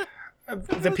talked about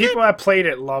it. The people that played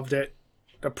it loved it.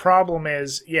 The problem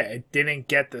is, yeah, it didn't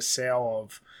get the sale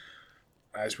of,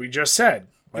 as we just said,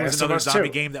 There was another zombie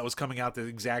game that was coming out the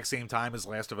exact same time as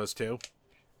Last of Us 2.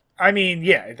 I mean,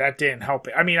 yeah, that didn't help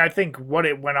it. I mean, I think what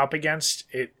it went up against,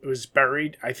 it was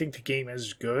buried. I think the game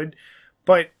is good.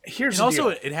 But here's the deal.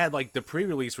 It had, like, the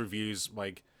pre-release reviews,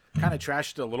 like, kind of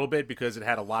trashed it a little bit because it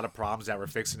had a lot of problems that were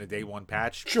fixed in a day one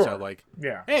patch. Sure. So, like,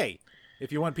 yeah. Hey,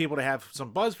 if you want people to have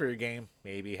some buzz for your game,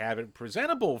 maybe have it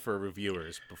presentable for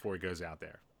reviewers before it goes out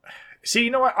there. See,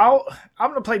 you know what? I'm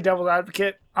going to play devil's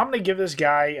advocate. I'm going to give this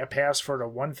guy a pass for the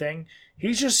one thing.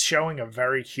 He's just showing a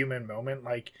very human moment.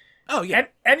 Like, oh, yeah.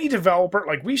 Any developer,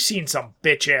 like, we've seen some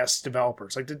bitch-ass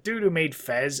developers. Like, the dude who made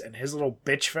Fez and his little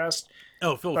bitch fest.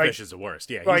 Oh, Phil Fish is the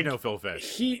worst. Yeah, he's no Phil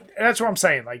Fish. That's what I'm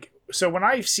saying. Like, so when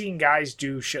I've seen guys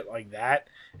do shit like that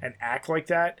and act like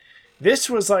that, this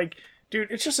was like,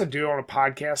 dude, it's just a dude on a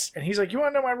podcast, and he's like, you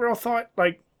want to know my real thought?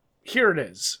 Like, here it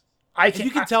is. You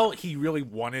can tell he really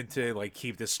wanted to, like,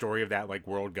 keep the story of that, like,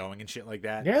 world going and shit like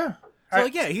that. Yeah. So,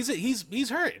 like, yeah, he's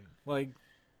hurting. Like,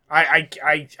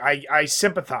 I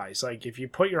sympathize. Like, if you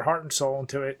put your heart and soul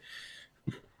into it,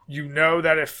 you know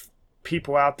that if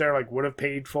people out there, like, would have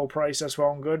paid full price, that's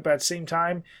well and good. But at the same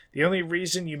time, the only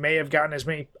reason you may have gotten as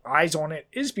many eyes on it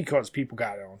is because people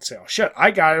got it on sale. Shit,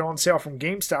 I got it on sale from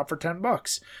GameStop for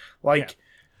 $10. Like,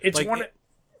 yeah. It's like, one.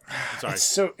 Sorry.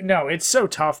 It's so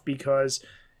tough because,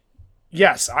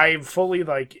 yes, I've fully,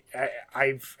 like,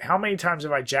 I've how many times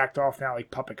have I jacked off now,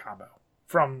 like, Puppet Combo?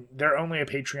 From they're only a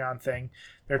Patreon thing.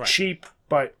 They're cheap,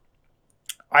 but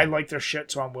I like their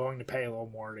shit, so I'm willing to pay a little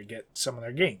more to get some of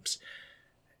their games.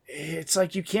 It's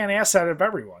like you can't ask that of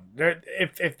everyone.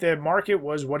 If the market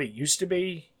was what it used to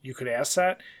be, you could ask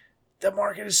that. The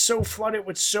market is so flooded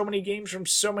with so many games from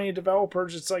so many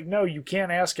developers. It's like, no, you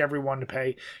can't ask everyone to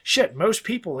pay. Shit, most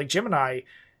people, like Jim and I,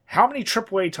 how many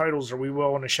AAA titles are we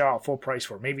willing to shell out full price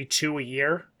for? Maybe 2 a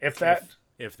year, if that.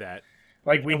 If that.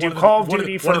 Like, we do Call of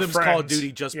Duty for friends. One of them's Call of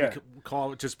Duty just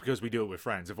because we do it with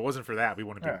friends. If it wasn't for that, we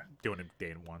wouldn't be doing it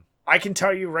day one. I can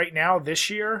tell you right now, this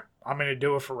year, I'm going to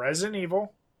do it for Resident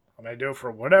Evil. I'm going to do it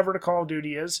for whatever the Call of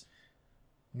Duty is.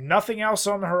 Nothing else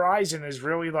on the horizon is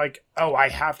really like, oh, I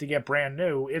have to get brand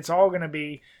new. It's all going to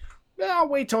be, I'll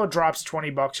wait till it drops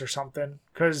 $20 or something.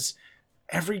 Because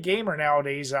every gamer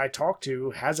nowadays that I talk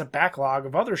to has a backlog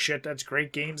of other shit that's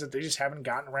great games that they just haven't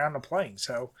gotten around to playing.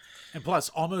 So, and plus,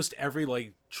 almost every,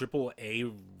 like,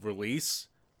 AAA release,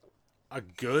 a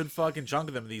good fucking chunk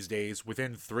of them these days,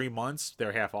 within 3 months,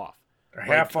 they're half off.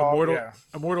 Half off, yeah.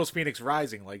 Immortals Phoenix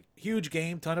Rising, like, huge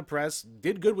game, ton of press,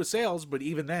 did good with sales, but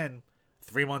even then,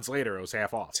 3 months later, it was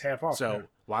half off. It's half off. So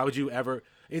why would you ever?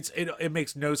 It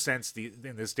makes no sense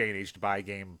in this day and age to buy a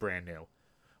game brand new,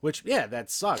 which that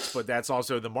sucks, but that's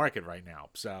also the market right now.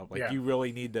 So like you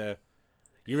really need to,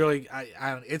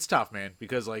 it's tough, man,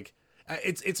 because like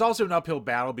it's also an uphill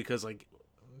battle because like,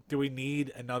 do we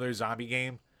need another zombie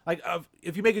game? Like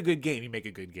if you make a good game, you make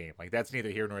a good game. Like that's neither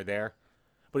here nor there.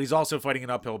 But he's also fighting an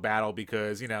uphill battle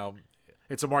because,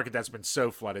 it's a market that's been so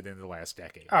flooded in the last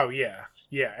decade. Oh, yeah.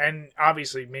 Yeah, and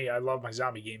obviously me, I love my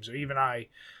zombie games. So even I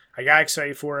got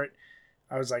excited for it.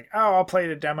 I was like, oh, I'll play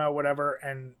the demo, whatever.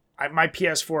 And my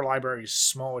PS4 library is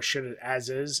small as shit as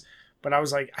is. But I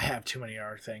was like, I have too many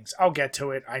other things. I'll get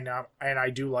to it. I know, and I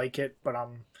do like it. But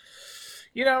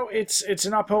it's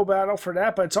an uphill battle for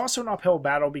that. But it's also an uphill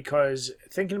battle because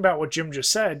thinking about what Jim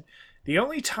just said, the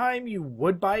only time you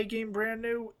would buy a game brand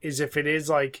new is if it is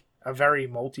like a very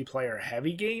multiplayer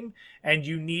heavy game and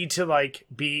you need to like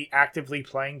be actively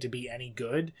playing to be any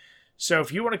good. So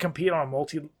if you want to compete on a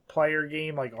multiplayer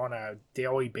game, like on a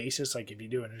daily basis, like if you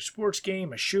do in a sports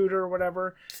game, a shooter or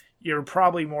whatever, you're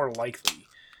probably more likely.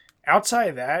 Outside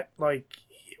of that, like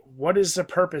what is the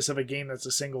purpose of a game that's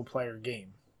a single player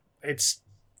game? It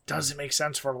doesn't make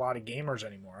sense for a lot of gamers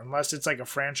anymore, unless it's like a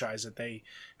franchise that they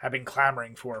have been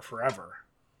clamoring for forever.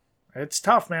 It's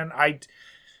tough, man.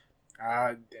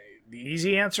 The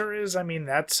easy answer is, I mean,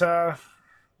 that's the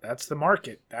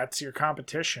market. That's your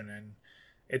competition, and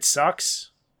it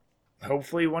sucks.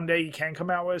 Hopefully one day you can come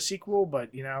out with a sequel,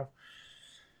 but yeah,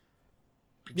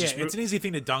 it's an easy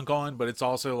thing to dunk on, but it's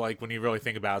also like when you really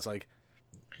think about it, it's like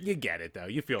you get it though.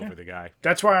 You feel for the guy.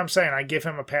 That's why I'm saying I give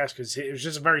him a pass, because it was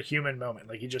just a very human moment.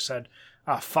 Like he just said,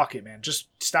 fuck it, man. Just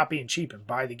stop being cheap and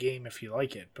buy the game if you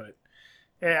like it. But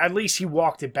at least he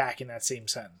walked it back in that same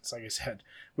sentence. Like I said,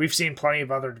 we've seen plenty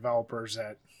of other developers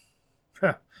that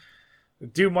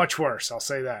do much worse. I'll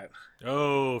say that.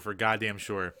 Oh, for goddamn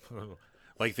sure.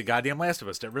 Like the goddamn Last of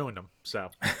Us that ruined them.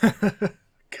 So,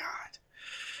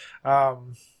 God.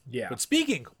 Yeah. But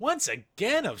speaking once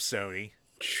again of Sony,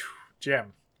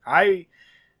 Jim, let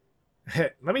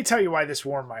me tell you why this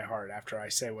warmed my heart after I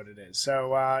say what it is.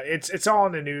 So it's all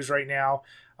in the news right now.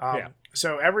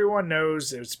 So everyone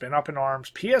knows it's been up in arms.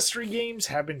 PS3 games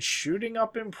have been shooting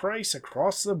up in price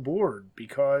across the board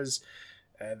because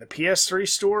the PS3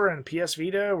 store and PS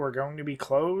Vita were going to be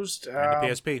closed. And the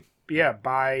PSP. Yeah,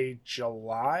 by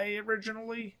July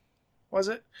originally, was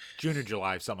it? June or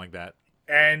July, something like that.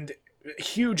 And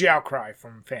huge outcry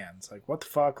from fans. Like, what the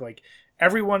fuck? Like,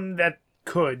 everyone that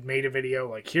could made a video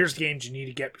like, here's the games you need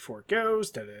to get before it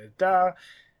goes, da-da-da-da.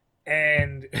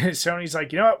 And Sony's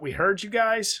like, you know what? We heard you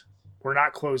guys. We're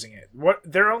not closing it.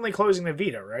 They're only closing the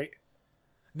Vita, right?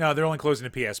 No, they're only closing the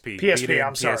PSP. PSP, Vita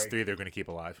I'm sorry. PS3 they're going to keep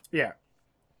alive. Yeah.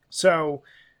 So,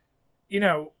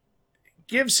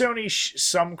 give Sony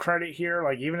some credit here.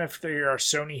 Like, even if they're a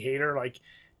Sony hater, like,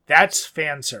 that's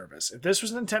fan service. If this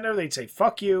was Nintendo, they'd say,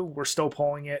 fuck you, we're still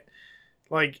pulling it.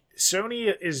 Like,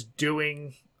 Sony is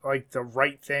doing, like, the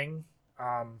right thing.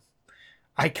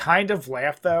 I kind of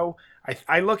laugh, though.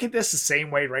 I look at this the same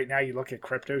way right now you look at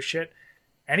crypto shit.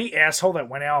 Any asshole that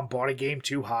went out and bought a game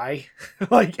too high,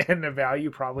 like, and the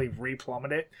value probably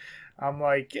replummeted, I'm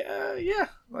like, yeah,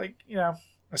 like,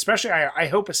 especially I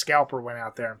hope a scalper went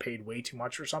out there and paid way too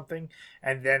much or something,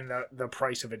 and then the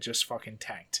price of it just fucking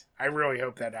tanked. I really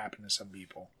hope that happened to some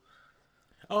people.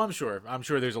 Oh, I'm sure. I'm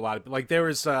sure there's a lot of, like, there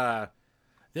was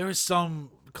some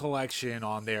collection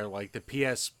on there, like the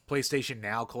PlayStation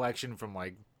Now collection from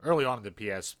like early on in the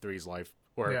PS3's life,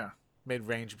 or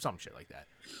mid-range, some shit like that.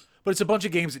 But it's a bunch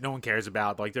of games that no one cares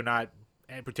about. Like, they're not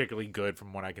particularly good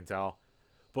from what I can tell.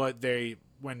 But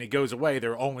when it goes away,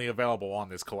 they're only available on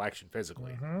this collection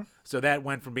physically. Mm-hmm. So that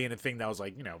went from being a thing that was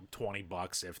like,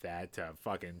 $20 if that, to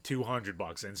fucking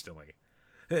 $200 instantly.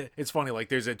 It's funny, like,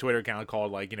 there's a Twitter account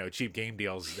called, like, Cheap Game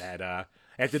Deals that,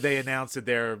 after they announced that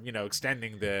they're,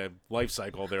 extending the life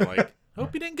cycle, they're like,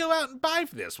 hope you didn't go out and buy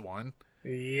for this one.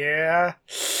 Yeah.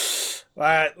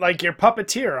 Like your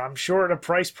Puppeteer, I'm sure the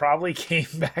price probably came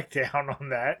back down on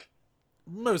that.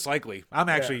 Most likely. I'm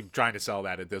actually trying to sell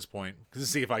that at this point to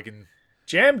see if I can.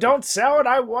 Jim, don't sell it.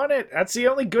 I want it. That's the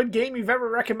only good game you've ever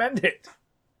recommended.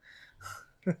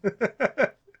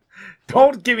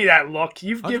 Don't give me that look.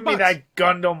 You've given me that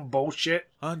Gundam bullshit.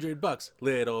 $100,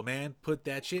 little man. Put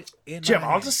that shit in. Jim,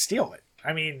 I'll just steal it.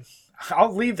 I mean,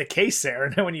 I'll leave the case there,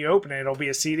 and then when you open it, it'll be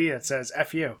a CD that says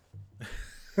 "F you."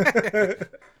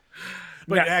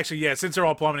 But actually, yeah, since they're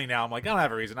all plummeting now, I'm like, I don't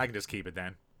have a reason. I can just keep it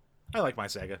then. I like my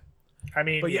Sega. I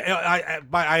mean, but yeah,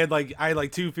 I had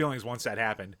like two feelings once that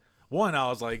happened. One, I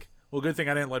was like, well, good thing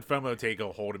I didn't let FOMO take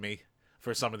a hold of me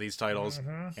for some of these titles.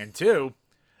 Mm-hmm. And two,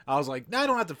 I was like, now I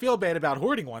don't have to feel bad about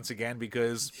hoarding once again,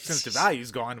 because since the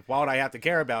value's gone, why would I have to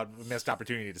care about a missed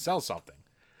opportunity to sell something?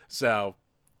 So,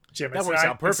 Jim,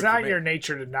 it's not your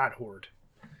nature to not hoard.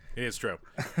 It is true.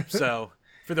 So,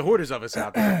 for the hoarders of us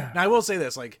out there, now I will say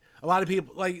this, like, a lot of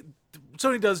people, like,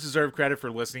 Sony does deserve credit for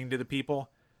listening to the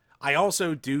people. I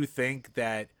also do think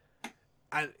that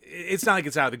it's not like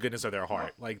it's out of the goodness of their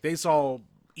heart. Like, they saw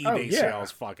eBay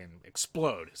sales fucking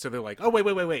explode. So they're like, oh,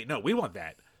 wait. No, we want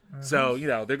that. Mm-hmm. So,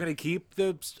 they're going to keep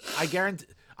I guarantee,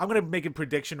 I'm going to make a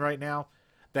prediction right now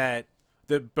that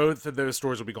both of those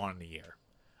stores will be gone in a year.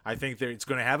 I think that it's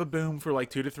going to have a boom for like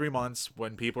 2 to 3 months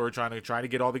when people are trying to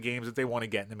get all the games that they want to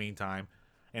get in the meantime.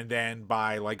 And then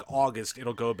by like August,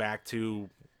 it'll go back to,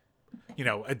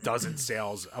 a dozen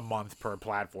sales a month per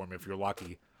platform if you're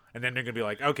lucky. And then they're going to be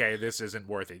like, okay, this isn't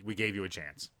worth it. We gave you a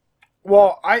chance.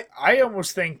 Well, I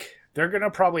almost think they're going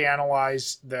to probably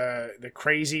analyze the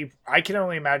crazy. I can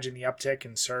only imagine the uptick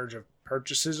and surge of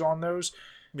purchases on those.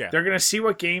 Yeah. They're going to see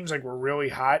what games like were really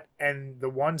hot, and the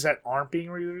ones that aren't being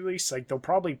re-released, like they'll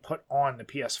probably put on the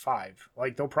PS5.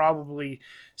 Like they'll probably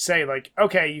say like,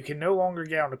 okay, you can no longer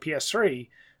get on the PS3,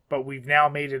 but we've now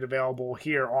made it available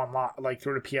here online, like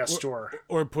through the PS Store.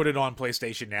 Or put it on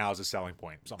PlayStation Now as a selling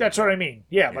point. That's what I mean.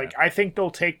 Yeah, like I think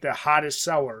they'll take the hottest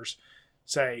sellers,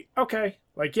 say, okay,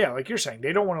 like you're saying,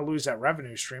 they don't want to lose that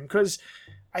revenue stream because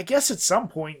I guess at some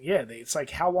point, it's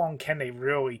like how long can they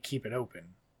really keep it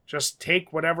open? Just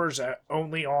take whatever's an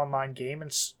only online game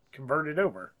and convert it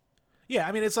over. Yeah,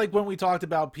 I mean, it's like when we talked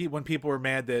about when people were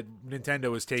mad that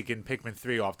Nintendo was taking Pikmin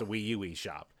 3 off the Wii U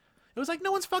eShop. It was like,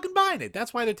 no one's fucking buying it.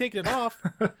 That's why they're taking it off.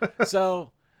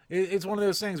 So it's one of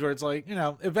those things where it's like,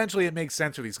 eventually it makes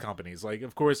sense for these companies. Like,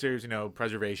 of course, there's,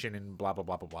 preservation and blah, blah,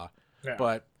 blah, blah, blah. Yeah.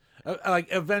 But, like,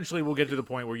 eventually we'll get to the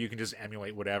point where you can just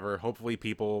emulate whatever. Hopefully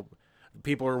people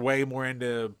are way more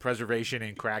into preservation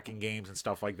and cracking games and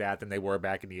stuff like that than they were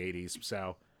back in the 80s.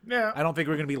 So yeah, I don't think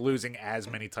we're going to be losing as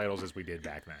many titles as we did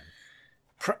back then.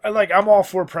 I'm all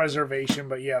for preservation,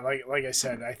 but yeah, like I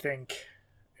said, I think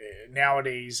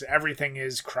nowadays everything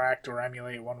is cracked or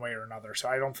emulated one way or another, so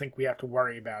I don't think we have to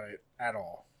worry about it at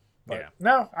all. But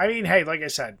no, I mean, hey, like I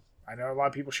said, I know a lot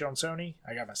of people shit on Sony.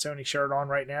 I got my Sony shirt on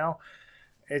right now.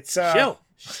 It's chill.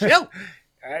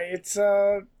 It's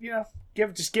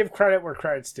give credit where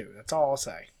credit's due. That's all I'll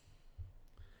say.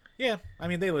 Yeah, I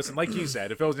mean, they listen. Like you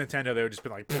said, if it was Nintendo, they would just be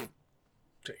like, pfft.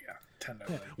 Yeah,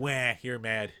 Nintendo. Wah, you're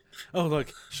mad. Oh,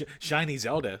 look, shiny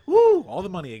Zelda. Woo, all the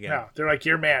money again. No, they're like,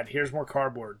 you're mad. Here's more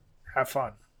cardboard. Have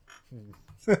fun.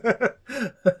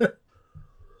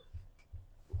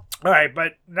 All right,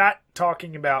 but not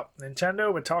talking about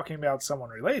Nintendo, but talking about someone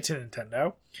related to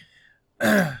Nintendo.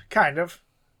 Kind of.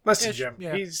 Listen, Jim.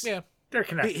 They're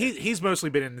connected. He's mostly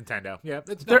been in Nintendo. Yeah,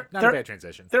 it's not a bad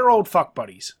transition. They're old fuck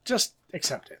buddies. Just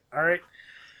accept it. All right.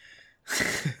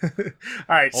 All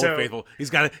right. Old Faithful. He's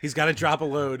got to drop a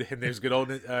load, and there's good old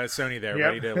Sony there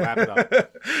ready to lap it up.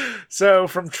 So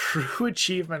from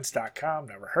TrueAchievements.com,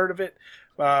 never heard of it.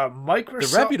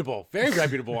 Microsoft. They're reputable, very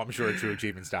reputable. I'm sure.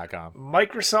 TrueAchievements.com.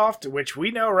 Microsoft, which we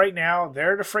know right now,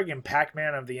 they're the friggin'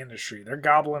 Pac-Man of the industry. They're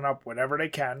gobbling up whatever they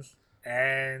can.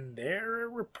 And they're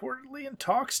reportedly in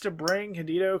talks to bring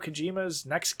Hideo Kojima's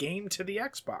next game to the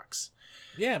Xbox.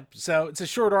 Yeah, so it's a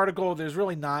short article. There's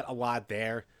really not a lot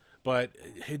there. But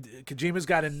Kojima's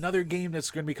got another game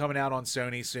that's going to be coming out on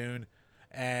Sony soon.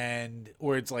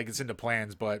 Or it's into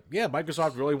plans. But yeah,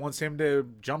 Microsoft really wants him to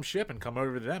jump ship and come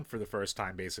over to them for the first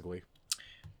time, basically.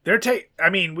 I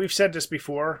mean, we've said this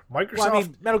before. Microsoft. Well, I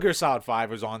mean, Metal Gear Solid 5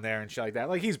 was on there and shit like that.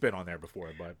 Like, he's been on there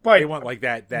before, but they want like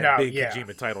that big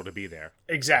Kojima title to be there.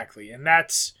 Exactly, and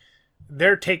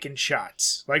they're taking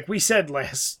shots. Like we said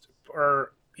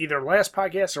either last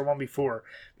podcast or one before,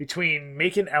 between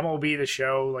making MLB The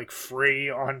Show like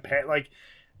free on like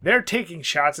they're taking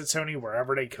shots at Sony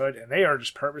wherever they could, and they are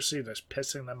just purposely just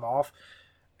pissing them off.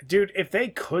 Dude, if they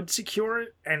could secure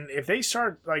it, and if they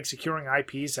start like securing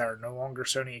IPs that are no longer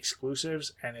Sony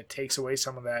exclusives, and it takes away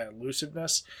some of that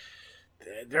elusiveness,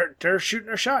 they're shooting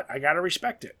their shot. I gotta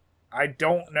respect it. I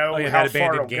don't know how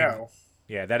far it'll go.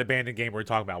 Yeah, that abandoned game we're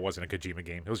talking about wasn't a Kojima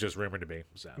game. It was just rumored to be.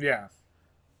 So. Yeah.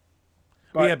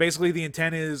 But yeah, basically the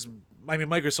intent is, I mean,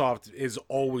 Microsoft is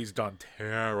always done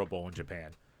terrible in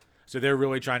Japan. So they're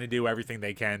really trying to do everything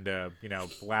they can to,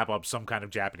 lap up some kind of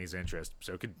Japanese interest.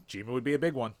 So Kojima would be a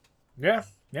big one. Yeah.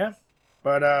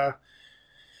 But I'm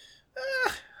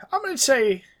going to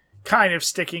say kind of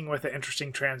sticking with an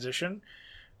interesting transition.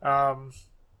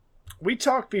 We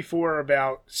talked before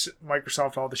about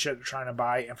Microsoft, all the shit they're trying to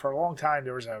buy. And for a long time,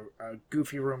 there was a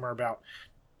goofy rumor about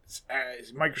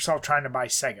Microsoft trying to buy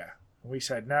Sega. We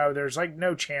said, no, there's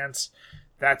no chance.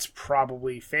 That's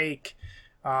probably fake.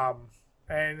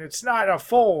 And it's not a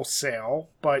full sale,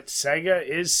 but Sega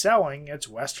is selling its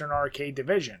Western arcade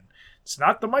division. It's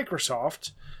not the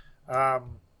Microsoft.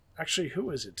 Actually, who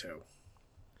is it to?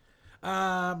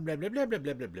 Blah, blah, blah, blah,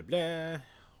 blah, blah, blah, blah.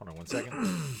 Hold on one second.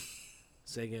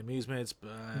 Sega Amusements.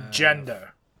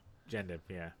 Genda. Genda,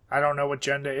 yeah. I don't know what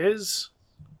Genda is.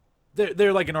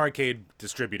 They're like an arcade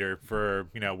distributor for,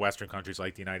 Western countries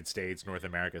like the United States, North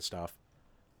America stuff.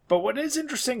 But what is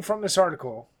interesting from this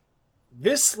article,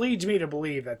 this leads me to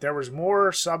believe that there was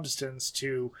more substance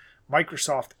to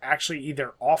Microsoft actually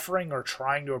either offering or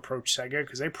trying to approach Sega,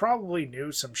 because they probably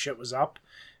knew some shit was up,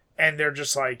 and they're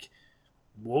just like,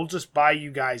 we'll just buy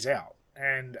you guys out.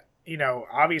 And,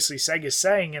 obviously Sega's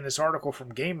saying in this article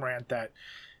from Game Rant that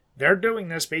they're doing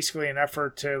this basically in an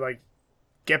effort to,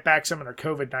 get back some of their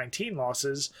COVID-19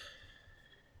 losses.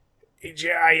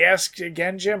 I ask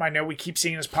again, Jim, I know we keep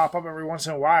seeing this pop up every once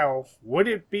in a while. Would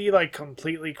it be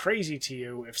completely crazy to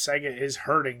you if Sega is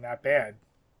hurting that bad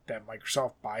that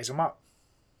Microsoft buys them up?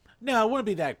 No, it wouldn't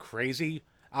be that crazy.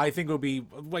 I think it would be,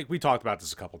 we talked about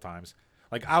this a couple times.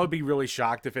 Like, I would be really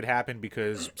shocked if it happened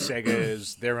because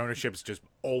their ownership's just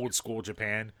old school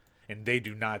Japan, and they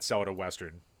do not sell to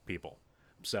Western people.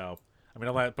 So, I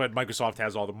mean, but Microsoft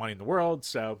has all the money in the world,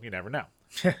 so you never know.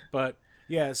 But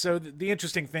yeah, so the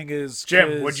interesting thing is,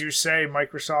 Jim, would you say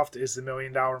Microsoft is the $1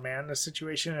 million man in this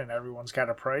situation, and everyone's got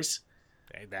a price?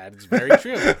 That is very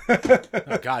true.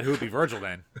 Oh God, who would be Virgil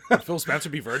then? Would Phil Spencer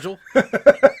be Virgil?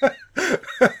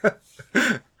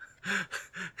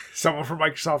 Someone from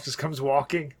Microsoft just comes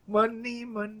walking. Money,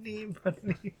 money,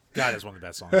 money. God, that's one of the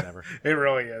best songs ever. It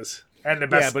really is. And the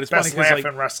best, but it's best funny 'cause, laugh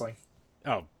like, in wrestling.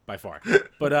 Oh, by far.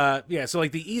 But yeah, so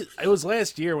like it was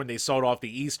last year when they sold off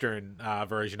the Eastern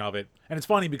version of it, and it's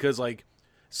funny because like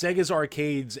Sega's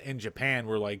arcades in Japan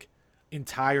were like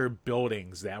entire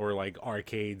buildings that were like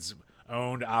arcades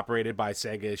owned, operated by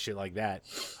Sega, shit like that.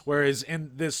 Whereas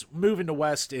in this move into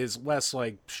West is less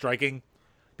like striking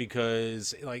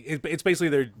because like it's basically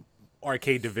their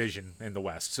arcade division in the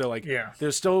West. So like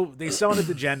they sell it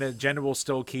to Genda. Genda will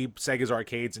still keep Sega's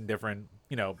arcades in different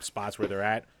spots where they're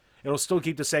at. It'll still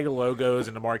keep the Sega logos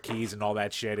and the marquees and all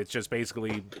that shit. It's just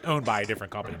basically owned by a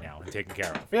different company now and taken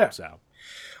care of. Yeah. So,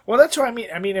 well, that's what I mean.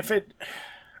 I mean,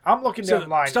 I'm looking down the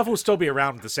line. Stuff will still be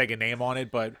around with the Sega name on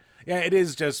it, but yeah, it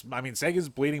is just. I mean, Sega's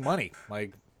bleeding money.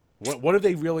 Like, what have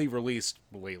they really released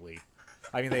lately?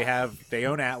 I mean, they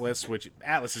own Atlas, which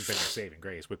Atlas has been their saving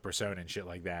grace with Persona and shit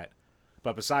like that.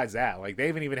 But besides that, like they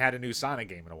haven't even had a new Sonic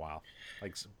game in a while.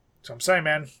 Like. So I'm saying,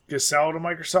 man, just sell to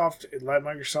Microsoft. Let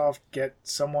Microsoft get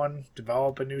someone,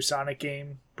 develop a new Sonic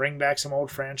game, bring back some old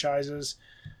franchises.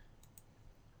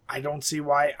 I don't see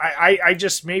why. I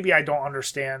just, maybe I don't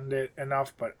understand it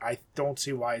enough, but I don't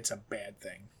see why it's a bad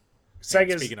thing.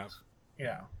 Sega's, speaking of.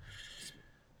 Yeah,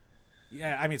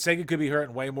 I mean, Sega could be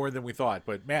hurting way more than we thought.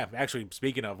 But, man, actually,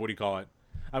 speaking of, what do you call it?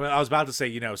 I mean, I was about to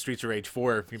say, Streets of Rage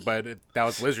 4, but that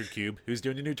was Lizard Cube, who's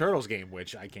doing the new Turtles game,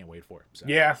 which I can't wait for. So.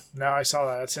 Yeah, no, I saw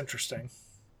that. That's interesting.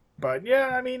 But, yeah,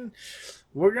 I mean,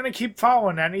 we're going to keep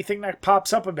following anything that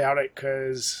pops up about it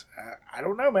because, I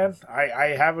don't know, man.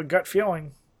 I have a gut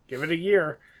feeling. Give it a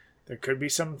year. There could be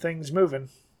some things moving.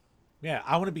 Yeah,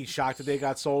 I wouldn't be shocked if they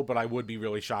got sold, but I would be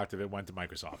really shocked if it went to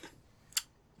Microsoft.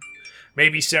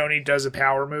 Maybe Sony does a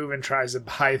power move and tries to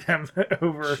buy them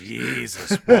over.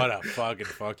 Jesus, what a fucking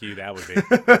fuck you that would be.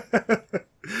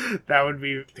 That would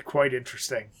be quite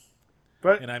interesting.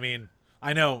 But and I mean,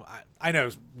 I know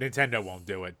Nintendo won't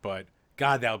do it, but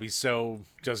God, that would be so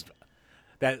just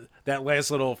that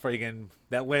last little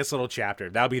chapter.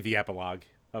 That'll be the epilogue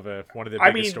of one of the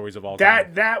biggest stories of all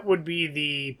time. That would be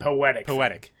the poetic.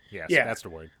 Poetic. Yes, yeah, that's the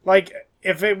word. Like,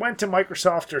 if it went to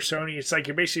Microsoft or Sony, it's like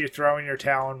you're basically throwing your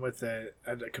talon with a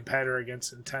competitor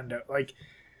against Nintendo. Like,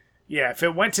 yeah, if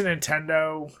it went to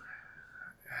Nintendo,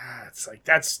 it's like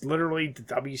that's literally the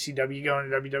WCW going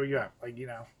to WWF. Like,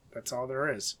 that's all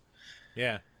there is.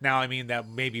 Yeah. Now, I mean, that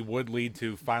maybe would lead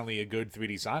to finally a good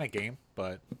 3D Sonic game,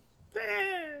 but...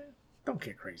 don't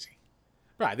get crazy.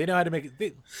 Right, they know how to make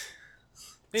it...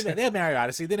 They have Mario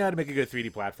Odyssey. They know how to make a good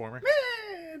 3D platformer.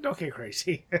 Don't get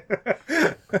crazy.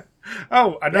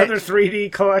 Oh, another 3D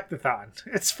collectathon.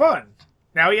 It's fun.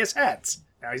 Now he has hats.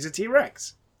 Now he's a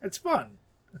T-Rex. It's fun.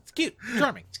 It's cute.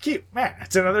 Charming. It's cute. Man,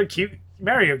 it's another cute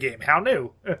Mario game. How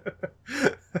new?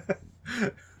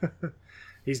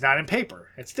 He's not in paper.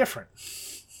 It's different.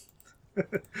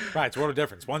 Right, it's a world of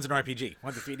difference. One's an RPG.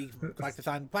 One's a 3D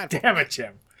collectathon platform. Damn it,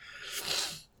 Jim.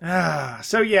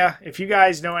 So yeah, if you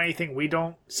guys know anything we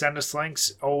don't, send us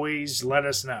links. Always let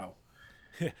us know.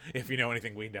 If you know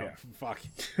anything we don't. Yeah. Fuck.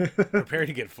 Prepare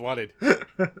to get flooded.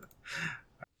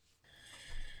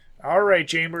 All right,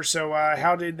 Chambers. So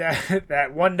how did that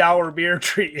 $1 beer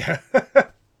treat you?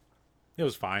 It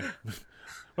was fine.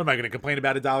 What am I going to complain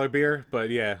about $1 beer? But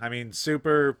yeah, I mean,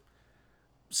 super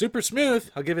smooth.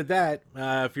 I'll give it that.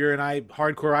 If you're an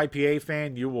hardcore IPA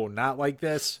fan, you will not like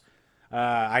this.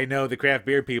 I know the craft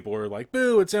beer people are like,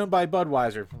 boo, it's owned by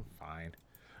Budweiser. Fine.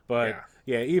 But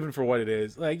yeah, even for what it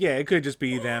is, like, yeah, it could just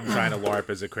be them trying to LARP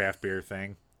as a craft beer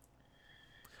thing.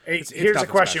 Hey, here's a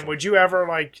question. Special. Would you ever,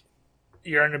 like,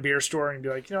 you're in a beer store and be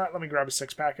like, you know what, let me grab a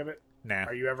 6-pack of it? Nah.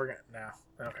 Are you ever going to?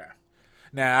 No. Okay.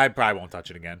 Nah, I probably won't touch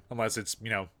it again. Unless it's,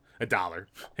 $1.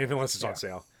 Unless it's on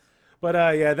sale.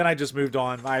 But, yeah, then I just moved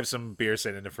on. I have some beer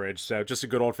sitting in the fridge. So just a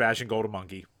good old-fashioned Golden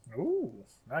Monkey. Ooh,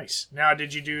 nice. Now,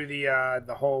 did you do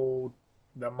the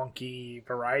monkey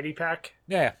variety pack?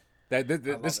 Yeah.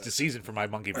 This is the season for my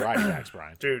monkey variety packs,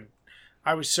 Brian. Dude,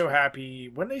 I was so happy.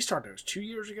 When they started, it was 2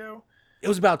 years ago? It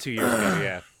was about 2 years ago,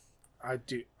 yeah.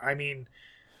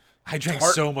 I drank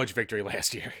so much Victory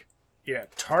last year. Yeah,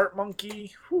 Tart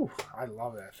Monkey. Whew, I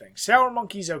love that thing. Sour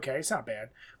Monkey's okay. It's not bad.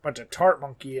 But the Tart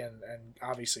Monkey and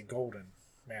obviously Golden,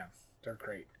 man. They're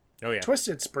great. Oh, yeah.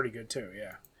 Twisted's pretty good, too,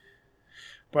 yeah.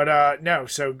 But, no,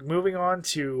 so moving on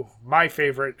to my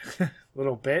favorite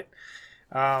little bit.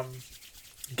 Got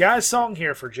a song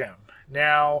here for Jim.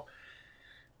 Now,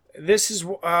 this is,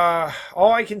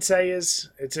 all I can say is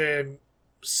it's a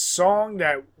song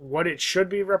that what it should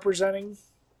be representing,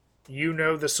 you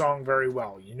know the song very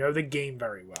well. You know the game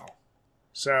very well.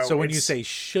 So when you say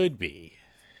should be.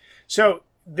 So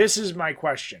this is my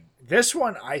question. This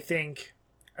one, I think,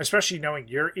 especially knowing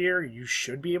your ear, you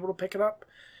should be able to pick it up.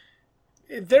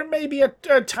 There may be a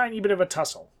tiny bit of a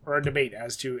tussle or a debate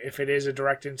as to if it is a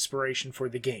direct inspiration for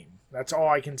the game. That's all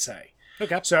I can say.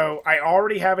 Okay. So I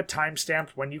already have it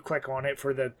timestamped when you click on it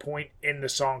for the point in the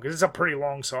song, because it's a pretty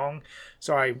long song.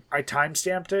 So I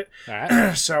timestamped it. All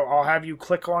right. So I'll have you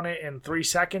click on it in 3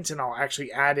 seconds, and I'll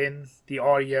actually add in the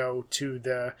audio to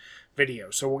the video.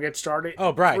 So we'll get started.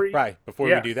 Oh, right. Before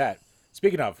we do that,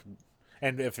 speaking of,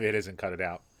 and if it isn't, cut it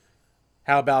out.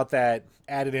 How about that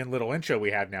added in little intro we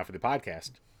have now for the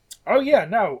podcast? Oh, yeah,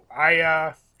 no.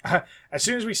 As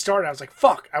soon as we started, I was like,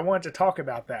 fuck, I wanted to talk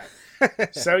about that.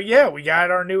 So, yeah, we got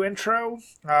our new intro.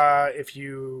 If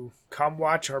you come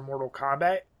watch our Mortal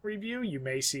Kombat review, you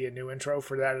may see a new intro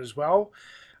for that as well.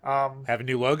 Have a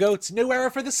new logo. It's a new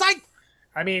era for the site.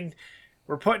 I mean,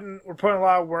 we're putting a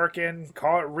lot of work in.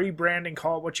 Call it rebranding,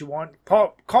 call it what you want.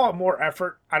 Call it more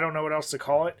effort. I don't know what else to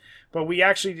call it. But we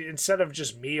actually, instead of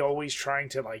just me always trying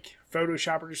to like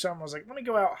Photoshop or do something, I was like, let me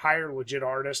go out, hire legit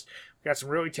artists. We got some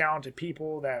really talented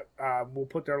people that will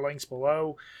put their links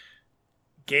below.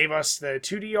 Gave us the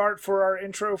 2D art for our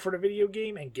intro for the video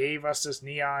game and gave us this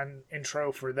neon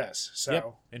intro for this. So,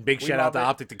 yep. And big shout out to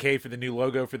Optic Decay for the new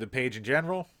logo for the page in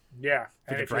general. Yeah.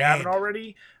 And if you haven't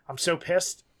already, I'm so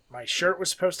pissed. My shirt was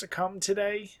supposed to come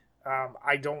today.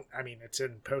 It's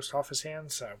in post office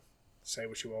hands, so say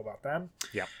what you will about them.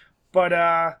 Yeah.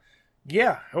 But,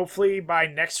 yeah, hopefully by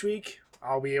next week,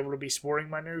 I'll be able to be sporting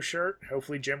my new shirt.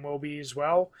 Hopefully Jim will be as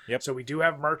well. Yep. So we do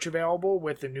have merch available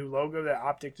with the new logo that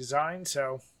Optic designed.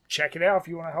 So check it out if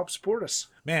you want to help support us.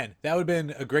 Man, that would have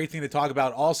been a great thing to talk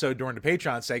about also during the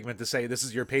Patreon segment, to say this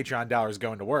is your Patreon dollars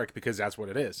going to work, because that's what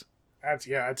it is.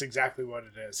 That's exactly what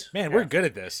it is. Man, we're good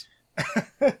at this.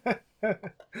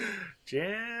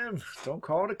 Jim, don't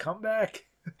call it a comeback.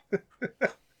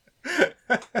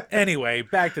 Anyway,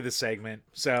 back to the segment.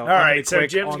 So, all right, so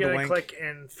Jim's going to click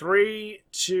in 3,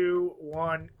 2,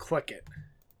 1, click it.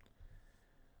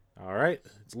 All right,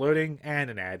 it's loading and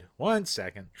an ad. 1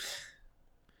 second.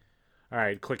 All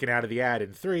right, clicking out of the ad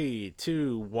in 3,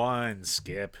 2, 1,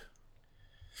 skip.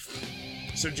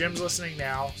 So Jim's listening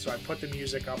now, so I put the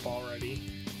music up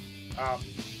already. I've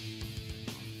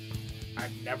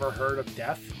never heard of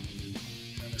Death,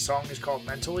 and the song is called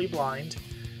Mentally Blind.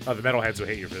 Oh, the metalheads will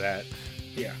hate you for that.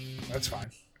 Yeah, that's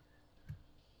fine.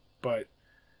 But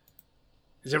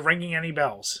is it ringing any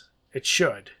bells? It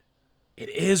should. It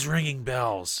is ringing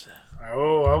bells.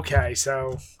 Oh, okay.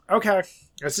 So, okay.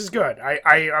 This is good.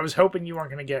 I was hoping you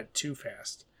weren't going to get too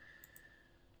fast.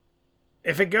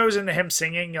 If it goes into him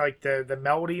singing, like the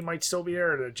melody might still be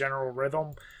there, or the general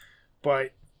rhythm,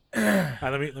 but...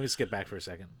 let me skip back for a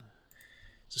second.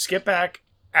 So skip back.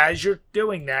 As you're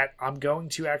doing that, I'm going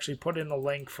to actually put in the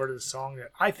link for the song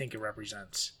that I think it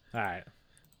represents. All right.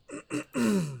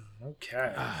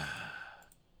 Okay.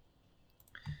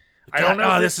 I don't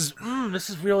know. Oh, this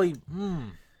is really.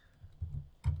 Oh,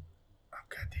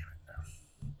 God damn it! No,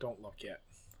 don't look yet.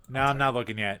 No, I'm not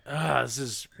looking yet. This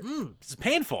is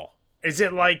painful. Is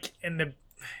it like in the,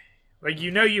 like,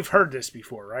 you've heard this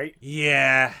before, right?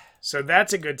 Yeah. So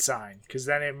that's a good sign, because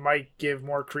then it might give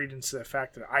more credence to the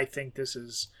fact that I think this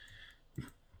is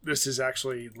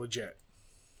actually legit.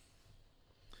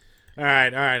 All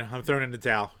right. I'm throwing in the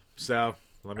towel. So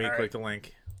let me click the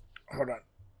link. Hold on.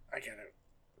 I got it.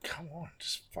 Come on.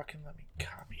 Just fucking let me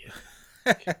copy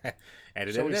it.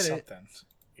 Edit something.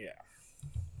 Yeah.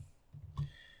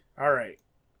 All right.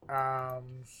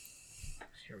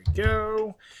 Here we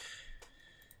go.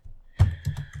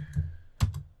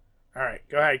 All right,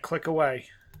 go ahead. Click away.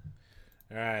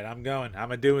 All right, I'm going.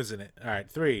 I'm doing it. All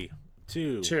right, 3,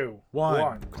 2,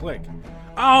 1. Click.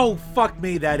 Oh, fuck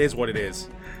me. That is what it is.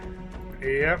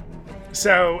 Yep.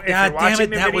 So if you're watching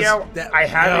the video, I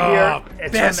have it here.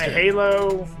 It's on the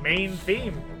Halo main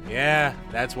theme. Yeah,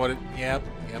 that's what it. Yep.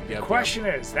 Question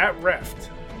is that riff.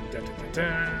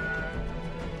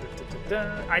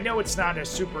 I know it's not a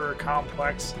super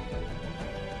complex.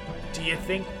 Do you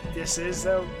think this is,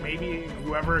 though? Maybe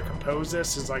whoever composed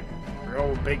this is like a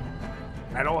real big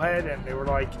metalhead, and they were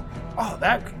like, "Oh,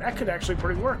 that could actually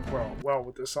pretty work well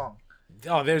with this song."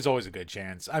 Oh, there's always a good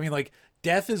chance. I mean, like,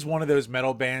 Death is one of those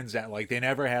metal bands that, like, they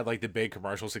never had like the big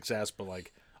commercial success, but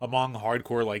like among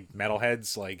hardcore like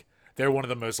metalheads, like they're one of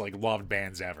the most like loved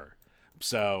bands ever.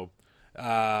 So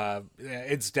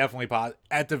it's definitely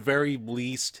at the very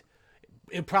least,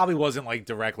 it probably wasn't like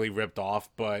directly ripped off,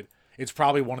 but it's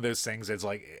probably one of those things that's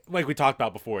like we talked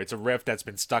about before. It's a riff that's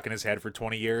been stuck in his head for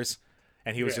 20 years,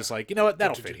 and he was just like, you know what,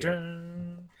 that'll fit here.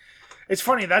 It's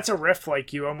funny, that's a riff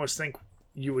like you almost think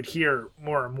you would hear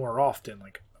more and more often,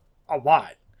 like a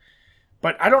lot.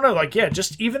 But I don't know, like, yeah,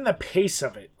 just even the pace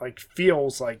of it, like,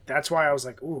 feels like, that's why I was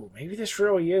like, ooh, maybe this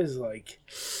really is, like,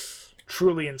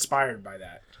 truly inspired by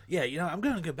that. Yeah, you know, I'm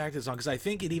going to get back to the song, because I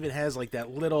think it even has, like,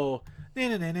 that little,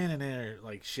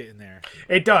 like, shit in there.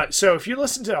 It does. So if you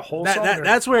listen to the whole song...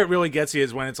 That's where it really gets you,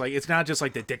 is when it's, like, it's not just,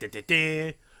 like, the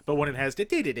da-da-da-da, but when it has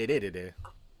da-da-da-da-da-da.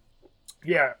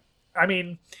 Yeah, I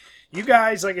mean... You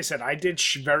guys, like I said, I did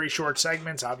very short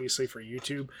segments, obviously, for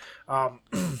YouTube.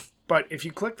 But if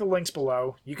you click the links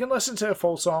below, you can listen to a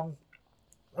full song.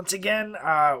 Once again,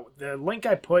 the link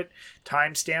I put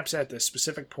timestamps at the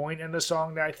specific point in the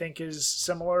song that I think is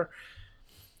similar.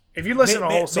 If you listen to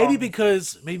the whole song... Maybe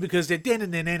because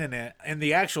the in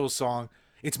the actual song,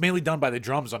 it's mainly done by the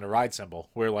drums on the ride cymbal,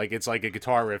 where like it's like a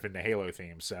guitar riff in the Halo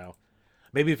theme. So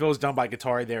maybe if it was done by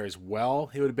guitar there as well,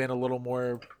 it would have been a little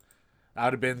more... I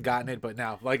would have been gotten it, but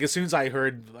now, like as soon as I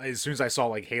saw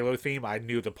like Halo theme, I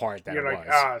knew the part that You're it like,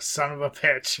 was. Son of a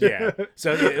bitch. Yeah,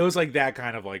 so it was like that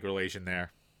kind of like relation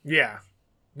there. Yeah.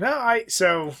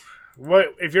 So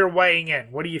what if you're weighing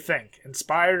in? What do you think?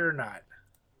 Inspired or not?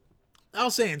 I'll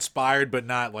say inspired, but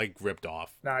not like ripped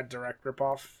off. Not direct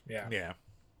ripoff. Yeah. Yeah.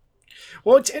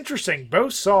 Well, it's interesting.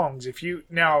 Both songs.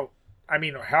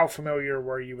 How familiar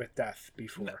were you with Death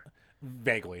before?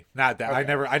 Vaguely, not that.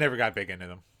 Okay. I never got big into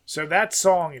them. So that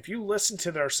song, if you listen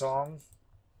to their song,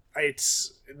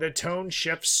 it's the tone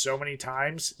shifts so many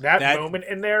times. That moment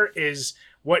in there is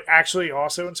what actually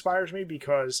also inspires me,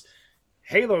 because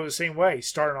Halo the same way,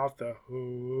 starting off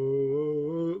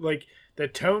like the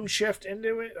tone shift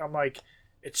into it. I'm like,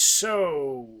 it's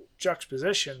so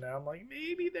juxtaposition. I'm like,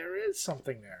 maybe there is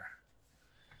something there.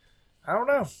 I don't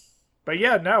know, but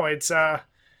yeah, no, it's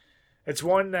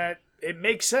one that it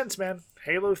makes sense, man.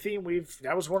 Halo theme,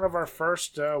 that was one of our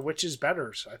first Which Is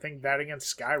Betters. I think that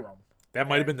against Skyrim. That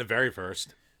might have been the very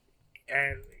first.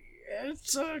 And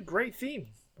it's a great theme.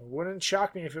 It wouldn't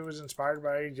shock me if it was inspired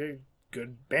by a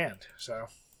good band. So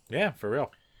yeah, for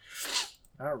real.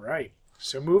 All right.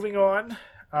 So moving on,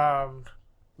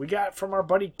 we got from our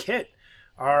buddy Kit,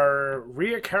 our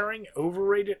reoccurring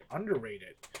overrated,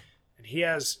 underrated. And he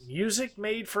has music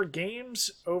made for games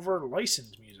over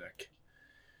licensed music.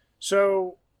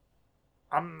 So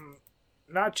I'm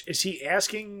not. Is he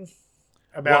asking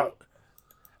about?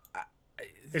 Well,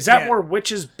 is that more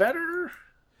which is better?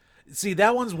 See,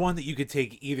 that one's one that you could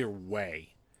take either way.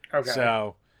 Okay.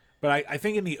 So, but I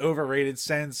think in the overrated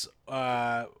sense,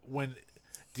 when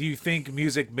do you think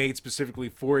music made specifically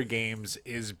for games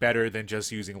is better than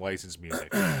just using licensed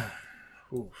music?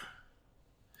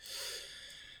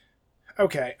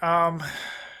 Okay.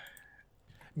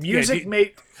 Music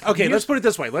made. Okay, let's put it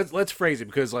this way. Let's phrase it,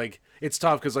 because like it's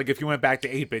tough, because like if you went back to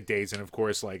 8-bit days, and of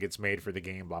course like it's made for the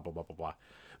game, blah blah blah blah blah.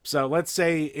 So let's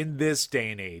say in this day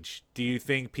and age, do you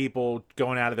think people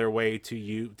going out of their way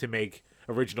to make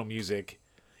original music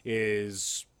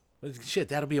is shit?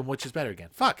 That'll be a Which Is Better again.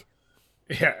 Fuck.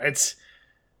 Yeah, it's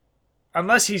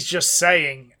unless he's just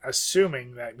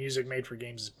assuming that music made for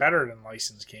games is better than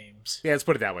licensed games. Yeah, let's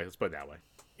put it that way.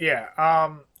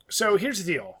 Yeah. So here's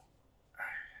the deal.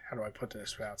 How do I put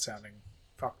this without sounding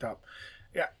fucked up?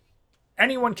 Yeah.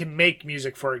 Anyone can make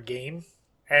music for a game,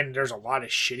 and there's a lot of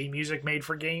shitty music made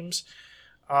for games.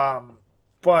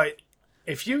 But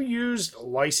if you use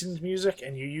licensed music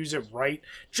and you use it right,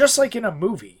 just like in a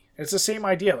movie, it's the same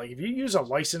idea. Like if you use a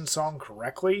licensed song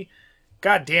correctly,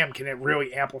 goddamn, can it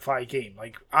really amplify a game?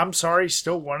 Like, I'm sorry,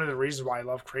 still one of the reasons why I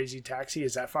love Crazy Taxi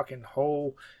is that fucking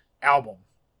whole album.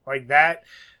 Like that.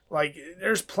 Like,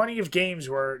 there's plenty of games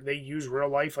where they use real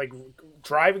life, like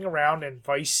driving around in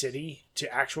Vice City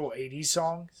to actual 80s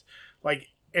songs. Like,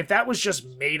 if that was just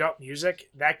made up music,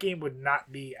 that game would not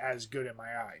be as good in my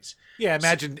eyes. Yeah,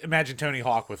 imagine Tony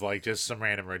Hawk with like just some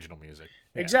random original music.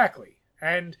 Yeah. Exactly.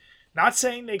 And not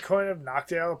saying they couldn't have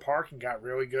knocked it out of the park and got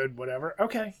really good, whatever.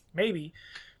 Okay, maybe.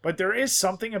 But there is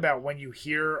something about when you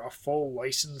hear a full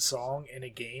licensed song in a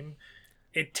game,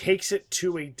 it takes it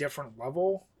to a different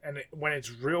level. And when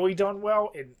it's really done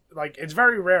well, it's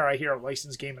very rare I hear a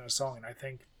licensed game in a song and I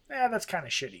think, that's kind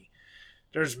of shitty.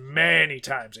 There's many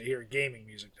times I hear gaming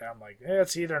music that I'm like,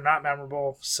 it's either not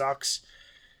memorable, sucks.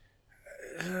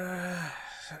 I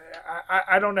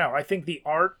don't know. I think the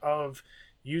art of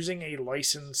using a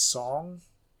licensed song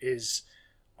is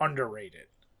underrated.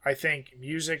 I think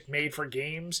music made for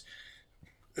games,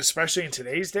 especially in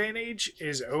today's day and age,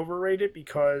 is overrated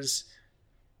because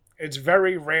it's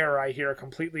very rare I hear a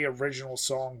completely original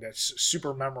song that's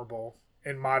super memorable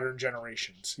in modern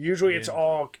generations. Usually it's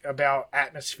all about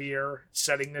atmosphere,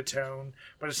 setting the tone,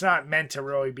 but it's not meant to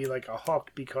really be like a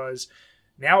hook because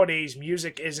nowadays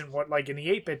music isn't what, like in the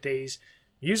 8-bit days,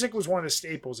 music was one of the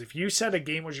staples. If you said a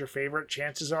game was your favorite,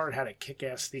 chances are it had a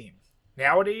kick-ass theme.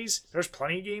 Nowadays, there's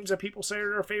plenty of games that people say are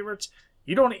their favorites.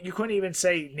 You couldn't even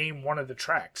say name one of the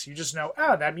tracks. You just know,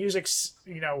 that music's,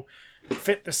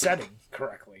 fit the setting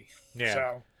correctly. Yeah.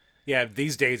 So, yeah,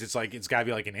 these days it's like it's got to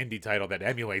be like an indie title that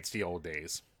emulates the old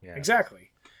days. Yeah. Exactly.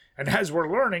 And as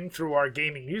we're learning through our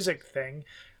gaming music thing,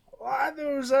 a lot of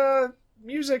those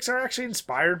musics are actually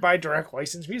inspired by direct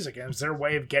licensed music, and it's their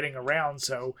way of getting around.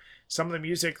 So some of the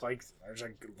music, like there's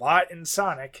a lot in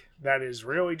Sonic that is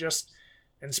really just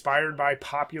inspired by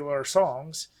popular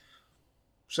songs.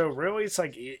 So really, it's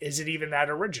like, is it even that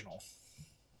original?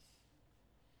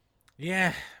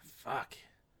 Yeah, fuck.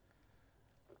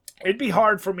 It'd be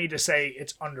hard for me to say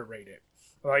it's underrated.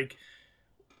 Like,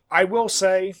 I will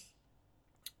say,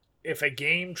 if a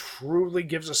game truly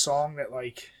gives a song that,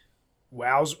 like,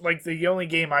 wows, like, the only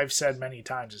game I've said many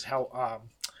times is Hellblade,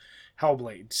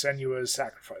 Senua's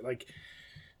Sacrifice. Like,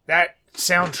 that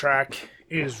soundtrack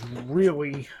is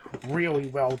really, really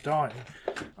well done.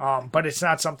 But it's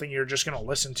not something you're just going to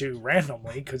listen to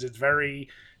randomly because it's very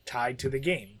tied to the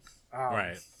game.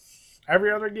 Right.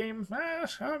 Every other game,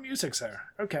 music's there.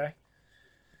 Okay.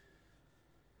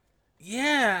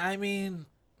 Yeah, I mean,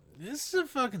 this is a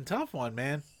fucking tough one,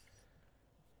 man.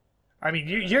 I mean,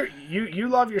 you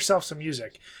love yourself some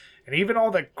music, and even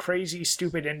all the crazy,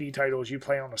 stupid indie titles you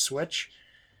play on the Switch.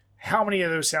 How many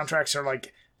of those soundtracks are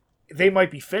like? They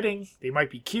might be fitting, they might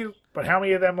be cute, but how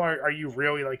many of them are you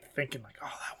really like thinking like, oh,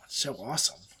 that one's so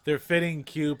awesome? They're fitting,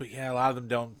 cute, but yeah, a lot of them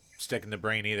don't stick in the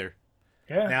brain either.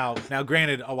 Yeah. Now,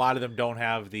 granted, a lot of them don't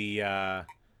have the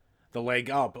leg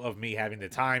up of me having the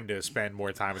time to spend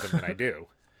more time with them than I do,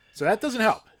 so that doesn't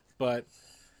help. But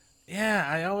yeah,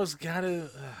 I always gotta.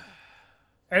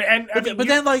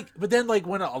 But then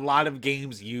when a lot of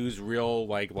games use real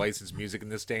like licensed music in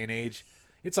this day and age,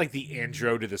 it's like the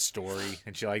intro to the story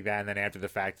and shit like that, and then after the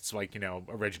fact, it's like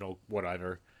original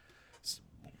whatever.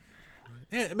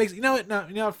 Yeah, it makes you know what?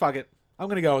 No, fuck it. I'm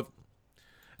gonna go.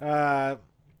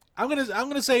 I'm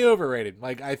gonna say overrated.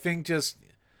 Like I think just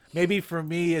maybe for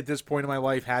me at this point in my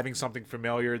life, having something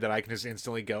familiar that I can just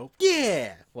instantly go,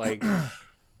 yeah, like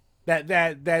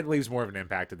that leaves more of an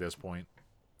impact at this point.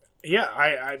 Yeah,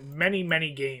 I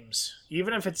many games,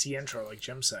 even if it's the intro, like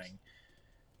Jim's saying,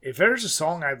 if there's a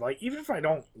song I'd like, even if I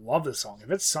don't love the song,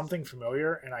 if it's something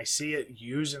familiar and I see it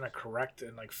used in a correct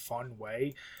and like fun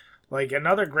way, like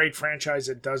another great franchise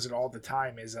that does it all the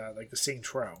time is like the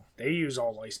Saints Row. They use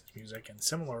all licensed music, and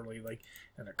similarly, like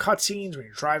in the cutscenes when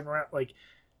you're driving around, like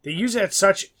they use it at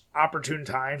such opportune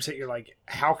times that you're like,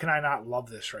 how can I not love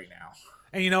this right now?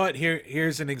 And you know what?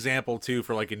 Here's an example too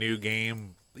for like a new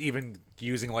game, even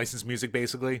using licensed music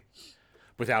basically,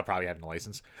 without probably having a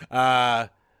license. I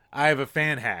have a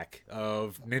fan hack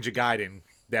of Ninja Gaiden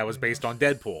that was based on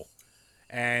Deadpool,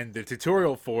 and the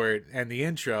tutorial for it and the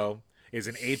intro is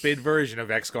an 8-bit version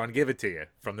of X Gon Give It To You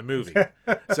from the movie.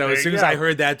 So as soon as I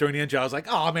heard that during the intro, I was like,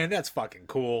 "Oh man, that's fucking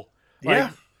cool!"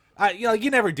 Like, Yeah, you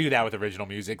never do that with original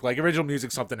music. Like original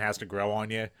music, something has to grow on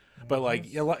you. But like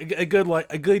a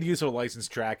good use of a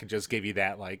licensed track can just give you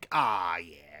that like, yeah.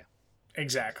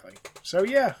 Exactly. So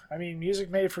yeah, I mean, music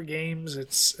made for games,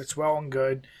 it's well and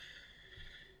good.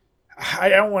 I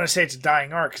don't want to say it's a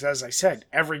dying art because, as I said,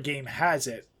 every game has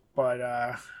it. But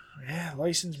yeah,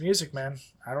 licensed music, man.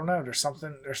 I don't know. There's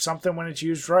something when it's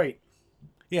used right.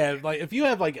 Yeah, like if you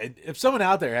have if someone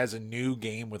out there has a new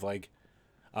game with like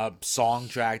a song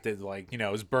track that like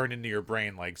is burned into your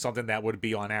brain, like something that would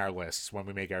be on our lists when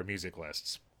we make our music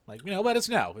lists, like let us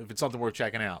know if it's something worth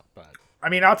checking out. But I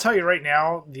mean, I'll tell you right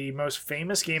now, the most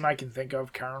famous game I can think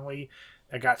of currently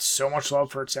that got so much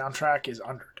love for its soundtrack is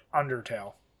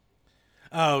Undertale.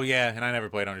 Oh yeah, and I never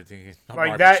played Undertale.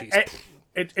 Like that,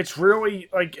 it's really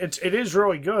like it is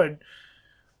really good,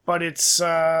 but it's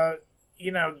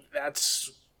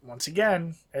that's once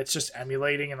again it's just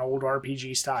emulating an old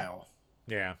RPG style.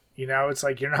 Yeah, it's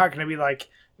like you're not going to be like,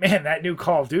 man, that new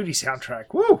Call of Duty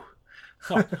soundtrack, woo!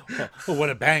 oh, what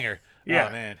a banger! Yeah,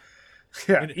 oh, man.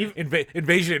 Yeah,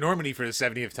 Invasion of Normandy for the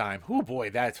 70th time. Oh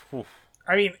boy, that's. Whew.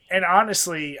 I mean, and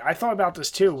honestly, I thought about this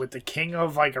too with the king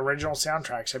of like original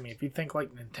soundtracks. I mean, if you think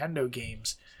like Nintendo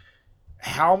games,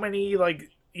 how many like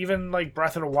even like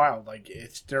Breath of the Wild, like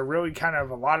they're really kind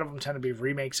of a lot of them tend to be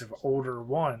remakes of older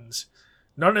ones.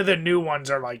 None of the new ones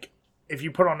are like if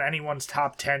you put on anyone's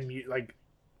top 10 like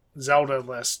Zelda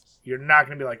list, you're not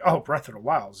going to be like, oh, Breath of the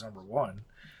Wild is number 1.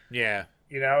 Yeah.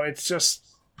 It's just,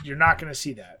 you're not going to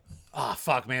see that. Oh,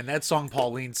 fuck, man. That song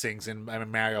Pauline sings in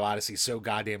Mario Odyssey is so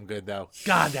goddamn good, though.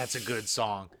 God, that's a good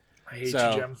song. I hate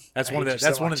you, Jim. That's one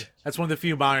of the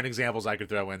few modern examples I could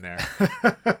throw in there.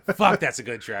 Fuck, that's a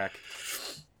good track.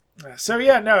 So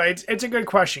yeah, no, it's a good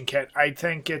question, Kit. I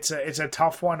think it's a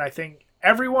tough one. I think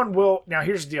everyone will. Now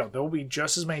here's the deal: there will be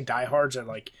just as many diehards that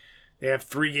like they have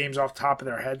 3 games off the top of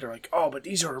their head. They're like, oh, but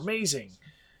these are amazing.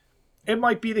 It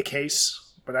might be the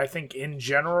case, but I think in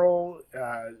general,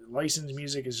 licensed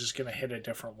music is just going to hit a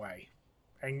different way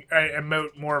and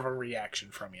emote more of a reaction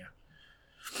from you.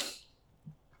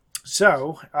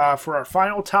 So, for our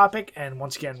final topic, and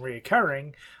once again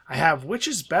reoccurring, I have which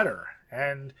is better,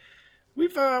 and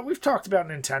we've talked about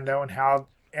Nintendo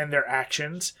and their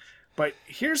actions, but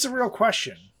here's the real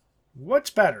question: what's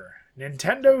better,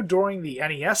 Nintendo during the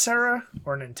NES era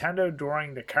or Nintendo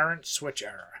during the current Switch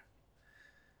era?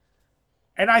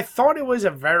 And I thought it was a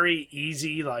very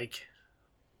easy, like,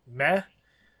 meh,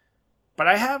 but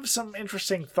I have some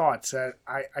interesting thoughts that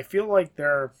I feel like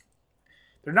they're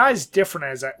not as different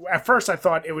as at first I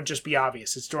thought it would just be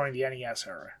obvious. It's during the NES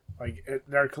era. Like,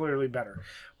 they're clearly better.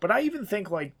 But I even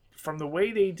think, like, from the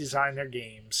way they design their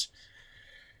games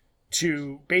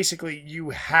to basically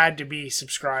you had to be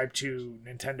subscribed to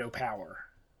Nintendo Power.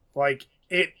 Like,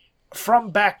 from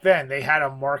back then, they had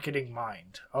a marketing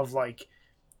mind of, like,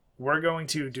 we're going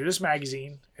to do this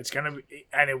magazine. It's going to be,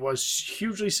 and it was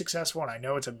hugely successful. And I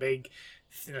know it's a big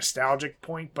nostalgic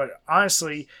point, but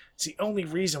honestly, it's the only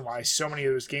reason why so many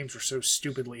of those games were so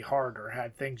stupidly hard or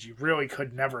had things you really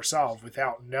could never solve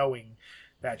without knowing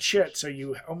that shit. So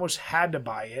you almost had to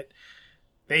buy it.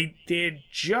 They did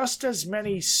just as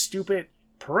many stupid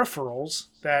peripherals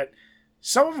that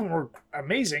some of them were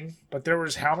amazing, but there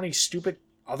was how many stupid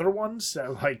other ones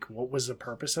that, like, what was the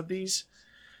purpose of these?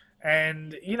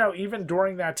 And, even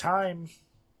during that time,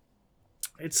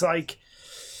 it's like,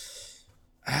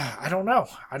 I don't know.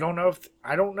 I don't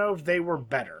know if they were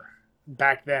better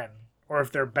back then or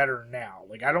if they're better now.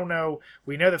 Like, I don't know.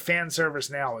 We know the fan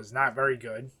service now is not very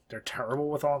good. They're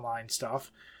terrible with online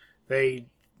stuff. They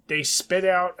spit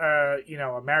out, a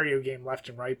Mario game left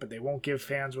and right, but they won't give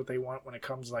fans what they want when it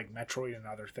comes to, like, Metroid and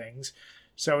other things.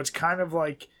 So it's kind of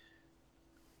like,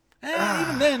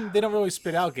 even then, they don't really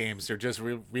spit out games. They're just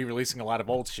re-releasing a lot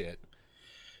of old shit.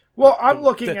 Well, I'm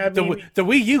looking at the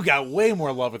Wii U got way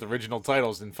more love with original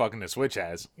titles than fucking the Switch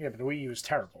has. Yeah, but the Wii U is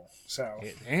terrible. So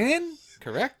and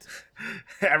correct.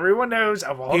 Everyone knows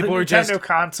of all the Nintendo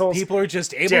consoles. People are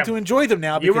just able to enjoy them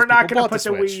now. You were not going to put the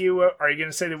Wii U. Are you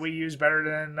going to say the Wii U is better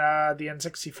than the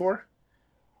N64?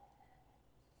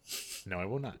 No, I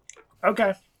will not.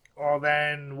 Okay. Well,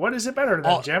 then, what is it better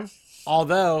than, Jim?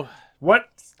 Although, what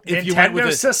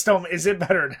Nintendo system is it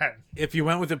better than? If you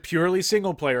went with a purely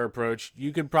single-player approach,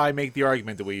 you could probably make the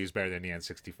argument the Wii U is better than the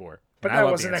N64. But that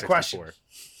wasn't a question.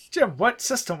 Jim, what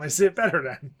system is it better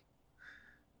than?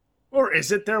 Or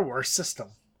is it their worst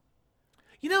system?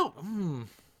 Don't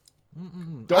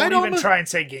even try and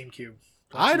say GameCube.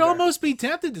 I'd almost be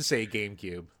tempted to say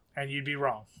GameCube. And you'd be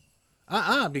wrong.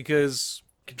 Because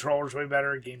controllers way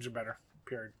better, games are better.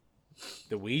 Period.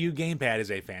 The Wii U gamepad is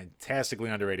a fantastically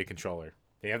underrated controller.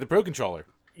 They have the Pro Controller.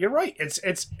 You're right.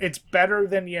 It's better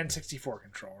than the N64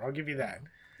 controller. I'll give you that.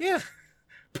 Yeah.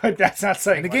 But that's not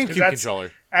saying and the GameCube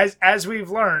controller. As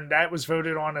we've learned, that was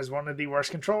voted on as one of the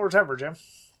worst controllers ever, Jim.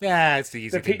 Yeah, it's the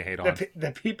easy thing to hate on.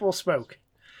 The people spoke.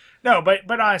 No, but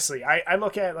honestly, I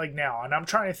look at it like now, and I'm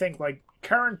trying to think like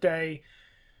current day,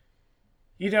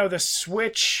 the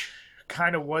Switch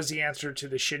kind of was the answer to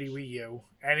the shitty Wii U,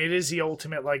 and it is the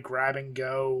ultimate like grab and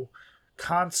go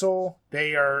console.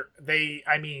 Them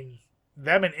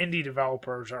and indie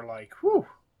developers are like, whew,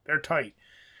 they're tight.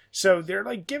 So they're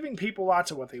like giving people lots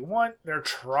of what they want. They're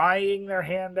trying their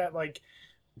hand at like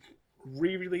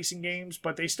re-releasing games,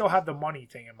 but they still have the money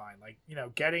thing in mind. Like,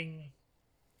 getting,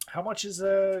 how much is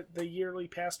the yearly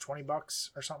pass? $20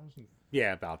 or something?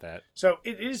 Yeah, about that. So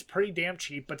it is pretty damn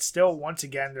cheap, but still, once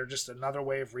again, they're just another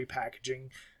way of repackaging.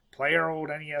 Play our old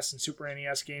NES and Super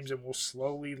NES games, and we'll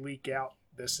slowly leak out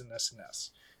this and this and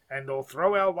this. And they'll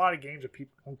throw out a lot of games that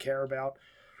people don't care about.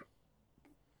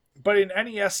 But in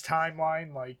NES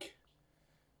timeline, like,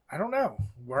 I don't know.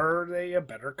 Were they a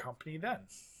better company then?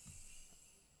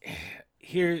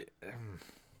 Here,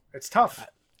 it's tough.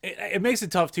 It makes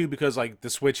it tough, too, because, like, the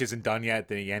Switch isn't done yet.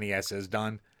 The NES is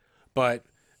done. But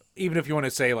even if you want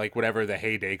to say, like, whatever the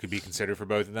heyday could be considered for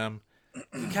both of them,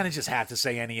 you kind of just have to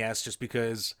say NES just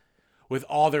because with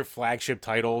all their flagship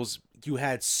titles, you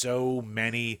had so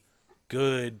many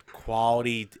good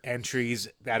quality entries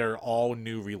that are all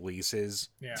new releases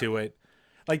to it.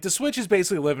 Like the Switch is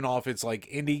basically living off its like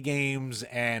indie games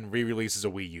and re-releases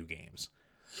of Wii U games.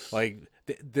 Like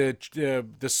the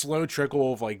slow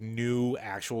trickle of like new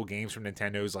actual games from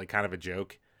Nintendo is like kind of a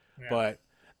joke, but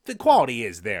the quality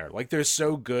is there. Like they're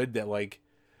so good that like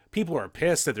people are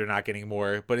pissed that they're not getting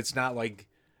more, but it's not like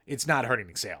it's not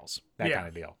hurting sales, that kind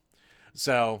of deal.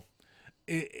 So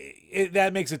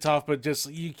that makes it tough, but just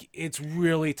it's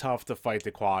really tough to fight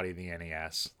the quality of the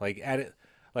NES.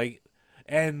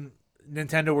 And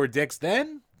Nintendo were dicks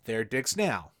then, they're dicks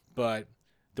now, but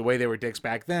the way they were dicks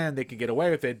back then, they could get away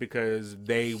with it because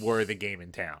they were the game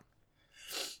in town.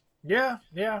 Yeah.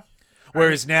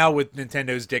 Whereas now with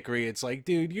Nintendo's dickery, it's like,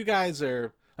 dude, you guys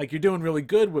are like, you're doing really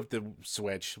good with the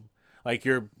Switch. Like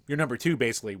you're number 2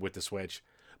 basically with the Switch,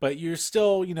 but you're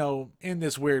still, in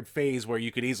this weird phase where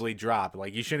you could easily drop.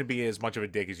 Like you shouldn't be as much of a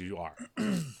dick as you are.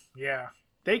 Yeah.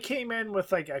 They came in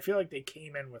with I feel like they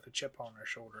came in with a chip on their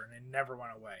shoulder and it never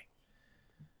went away.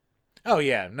 Oh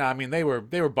yeah, no, I mean they were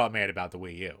butt mad about the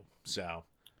Wii U. So,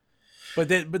 but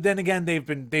then again,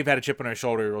 they've had a chip on their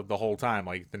shoulder the whole time,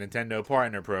 like the Nintendo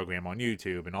Partner Program on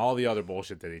YouTube and all the other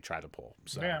bullshit that they try to pull.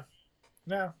 So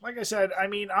yeah, like I said, I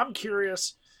mean I'm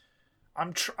curious.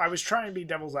 I was trying to be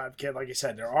devil's advocate. Like I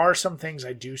said, there are some things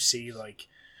I do see. Like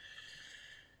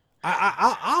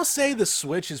I'll say the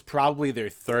Switch is probably their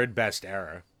third best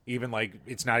era. Even like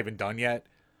it's not even done yet.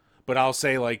 But I'll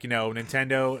say, like,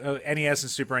 Nintendo, NES and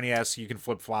Super NES, you can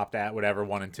flip-flop that, whatever,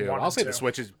 1 and 2. I'll say the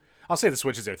Switch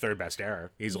is their third best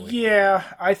era, easily. Yeah,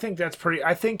 I think that's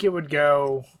I think it would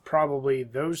go probably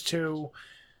those two,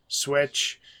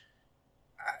 Switch.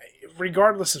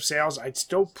 Regardless of sales, I'd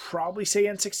still probably say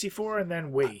N64 and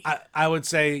then Wii. I would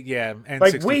say, yeah, N64.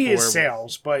 Like, Wii is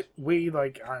sales, but Wii,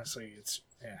 like, honestly, it's,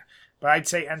 yeah. But I'd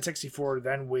say N64,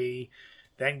 then Wii,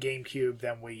 then GameCube,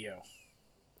 then Wii U.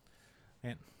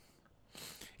 Man.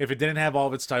 If it didn't have all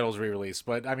of its titles re-released.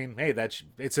 But, I mean, hey,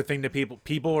 it's a thing that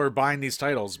people are buying these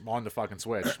titles on the fucking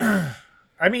Switch.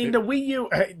 I mean, the Wii U,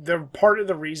 the part of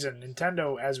the reason,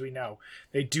 Nintendo, as we know,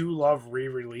 they do love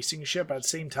re-releasing shit, but at the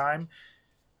same time,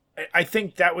 I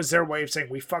think that was their way of saying,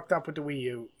 we fucked up with the Wii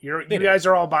U. You guys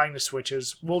are all buying the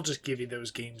Switches. We'll just give you those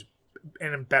games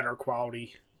in a better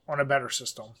quality, on a better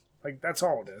system. Like, that's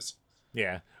all it is.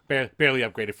 Yeah. Barely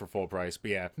upgraded for full price,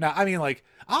 but yeah. Now, I mean, like,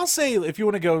 I'll say if you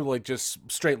want to go like just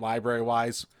straight library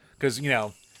wise, because you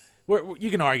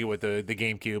can argue with the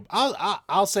GameCube.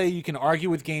 I'll say you can argue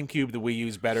with GameCube. The Wii U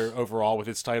is better overall with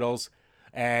its titles,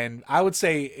 and I would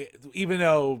say even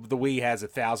though the Wii has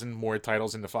 1,000 more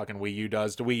titles than the fucking Wii U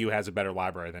does, the Wii U has a better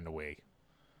library than the Wii.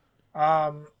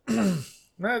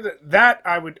 That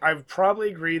I would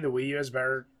probably agree. The Wii U is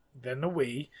better than the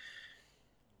Wii.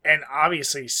 And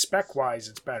obviously, spec-wise,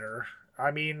 it's better.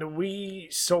 I mean, the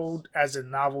Wii sold as a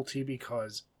novelty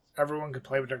because everyone could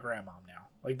play with their grandma now.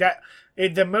 Like that,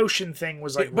 the motion thing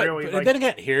was like really. But then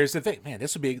again, here's the thing, man.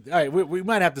 This would be all right. We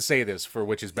might have to say this for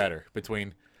which is better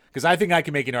between, because I think I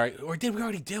can make an argument. Or did we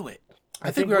already do it? I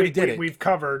think we already did it. We've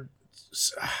covered.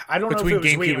 I don't know if it was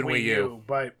GameCube and Wii U,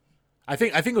 but I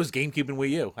think it was GameCube and Wii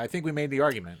U. I think we made the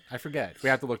argument. I forget. We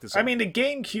have to look this up. I mean, the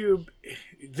GameCube.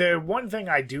 The one thing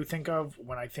I do think of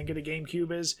when I think of the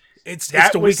GameCube is it's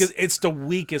the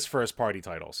weakest first party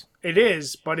titles. It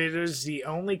is, but it is the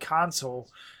only console.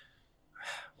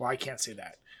 Well, I can't say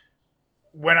that.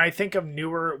 When I think of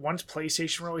newer, once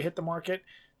PlayStation really hit the market,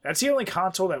 that's the only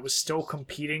console that was still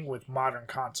competing with modern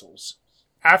consoles.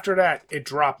 After that, it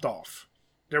dropped off.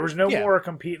 There was no more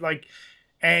compete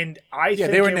and I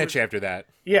think they were niche after that.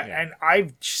 Yeah, and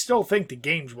I still think the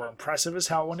games were impressive as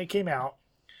hell when they came out.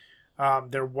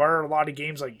 There were a lot of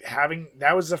games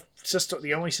that was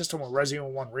the only system with Resident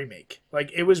Evil 1 Remake.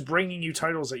 Like it was bringing you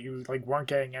titles that you weren't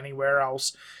getting anywhere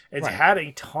else. It had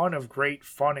a ton of great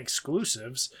fun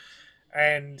exclusives,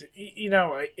 and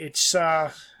it's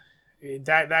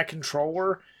that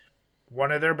controller,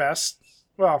 one of their best.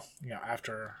 Well,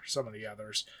 after some of the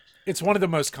others. It's one of the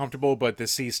most comfortable, but the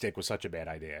C-Stick was such a bad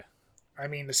idea. I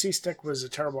mean, the C-Stick was a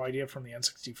terrible idea from the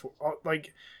N64.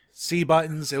 C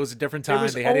buttons, it was a different time.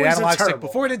 They had an analog stick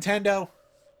before Nintendo.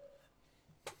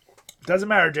 Doesn't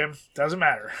matter, Jim. Doesn't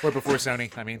matter. Or before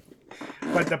Sony, I mean.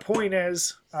 But the point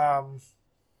is, the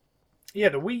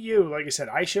Wii U, like I said,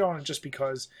 I shit on it just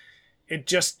because it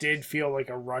just did feel like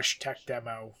a rush tech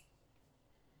demo.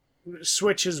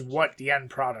 Switch is what the end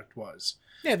product was.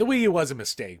 Yeah, the Wii U was a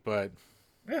mistake, but...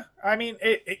 Yeah, I mean,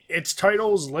 its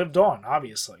titles lived on,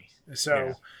 obviously.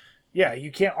 So,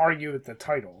 you can't argue with the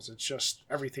titles. It's just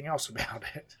everything else about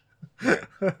it.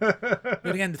 But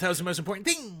again, the title's the most important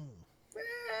thing.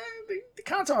 The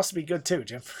console has to be good too,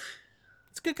 Jim.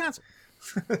 It's a good console.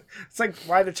 It's like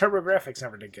why the TurboGrafx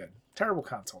never did good. Terrible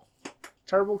console.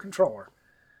 Terrible controller.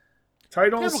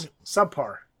 Titles,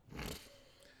 subpar.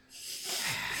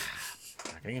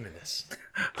 Not getting into this.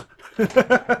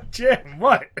 Jim,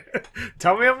 what?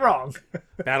 Tell me I'm wrong.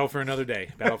 Battle for another day.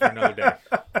 Battle for another day.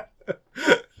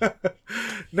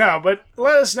 No, but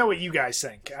let us know what you guys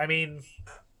think. I mean,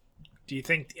 do you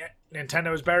think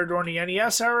Nintendo was better during the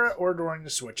NES era or during the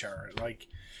Switch era? Like,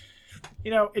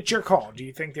 you know, it's your call. Do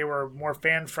you think they were more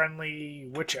fan-friendly,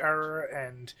 which era,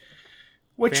 and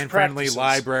which fan-friendly, practices?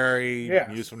 library,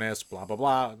 usefulness, blah, blah,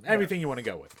 blah. Everything you want to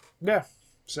go with. Yeah.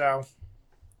 So,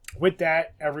 with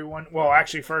that, everyone... Well,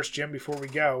 actually, first, Jim, before we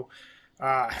go,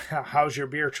 how's your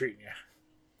beer treating you?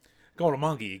 Golden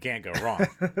Monkey, you can't go wrong.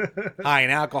 High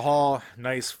in alcohol,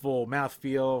 nice full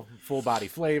mouthfeel, full body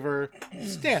flavor.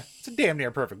 It's a damn near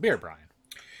perfect beer, Brian.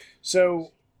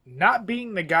 So, not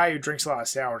being the guy who drinks a lot of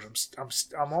sours,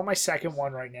 I'm on my second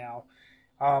one right now.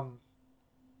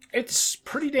 It's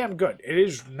pretty damn good. It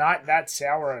is not that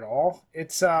sour at all.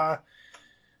 It's I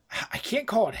can't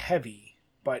call it heavy,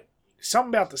 but something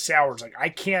about the sours, like I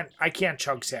can't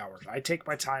chug sours. I take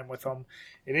my time with them.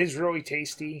 It is really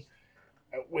tasty.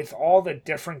 With all the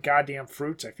different goddamn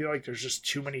fruits, I feel like there's just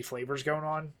too many flavors going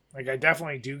on. Like, I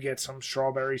definitely do get some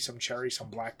strawberry, some cherry, some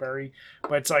blackberry.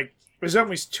 But it's like, it's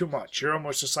almost too much. You're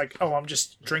almost just like, oh, I'm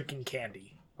just drinking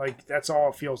candy. Like, that's all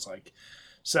it feels like.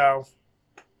 So,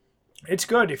 it's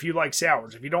good if you like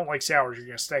sours. If you don't like sours, you're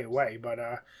going to stay away. But,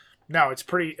 no, it's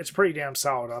pretty damn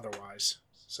solid otherwise.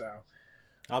 So,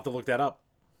 I'll have to look that up.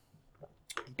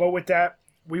 But with that,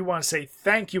 we want to say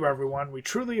thank you, everyone. We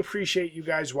truly appreciate you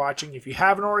guys watching. If you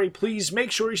haven't already, please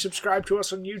make sure you subscribe to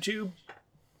us on YouTube.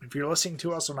 If you're listening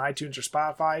to us on iTunes or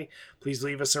Spotify, please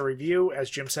leave us a review. As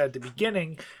Jim said at the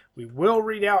beginning, we will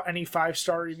read out any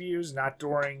 5-star reviews, not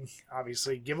during,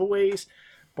 obviously, giveaways.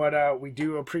 But we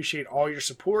do appreciate all your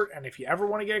support. And if you ever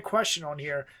want to get a question on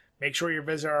here, make sure you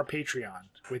visit our Patreon.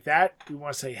 With that, we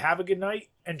want to say have a good night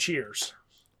and cheers.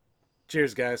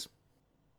 Cheers, guys.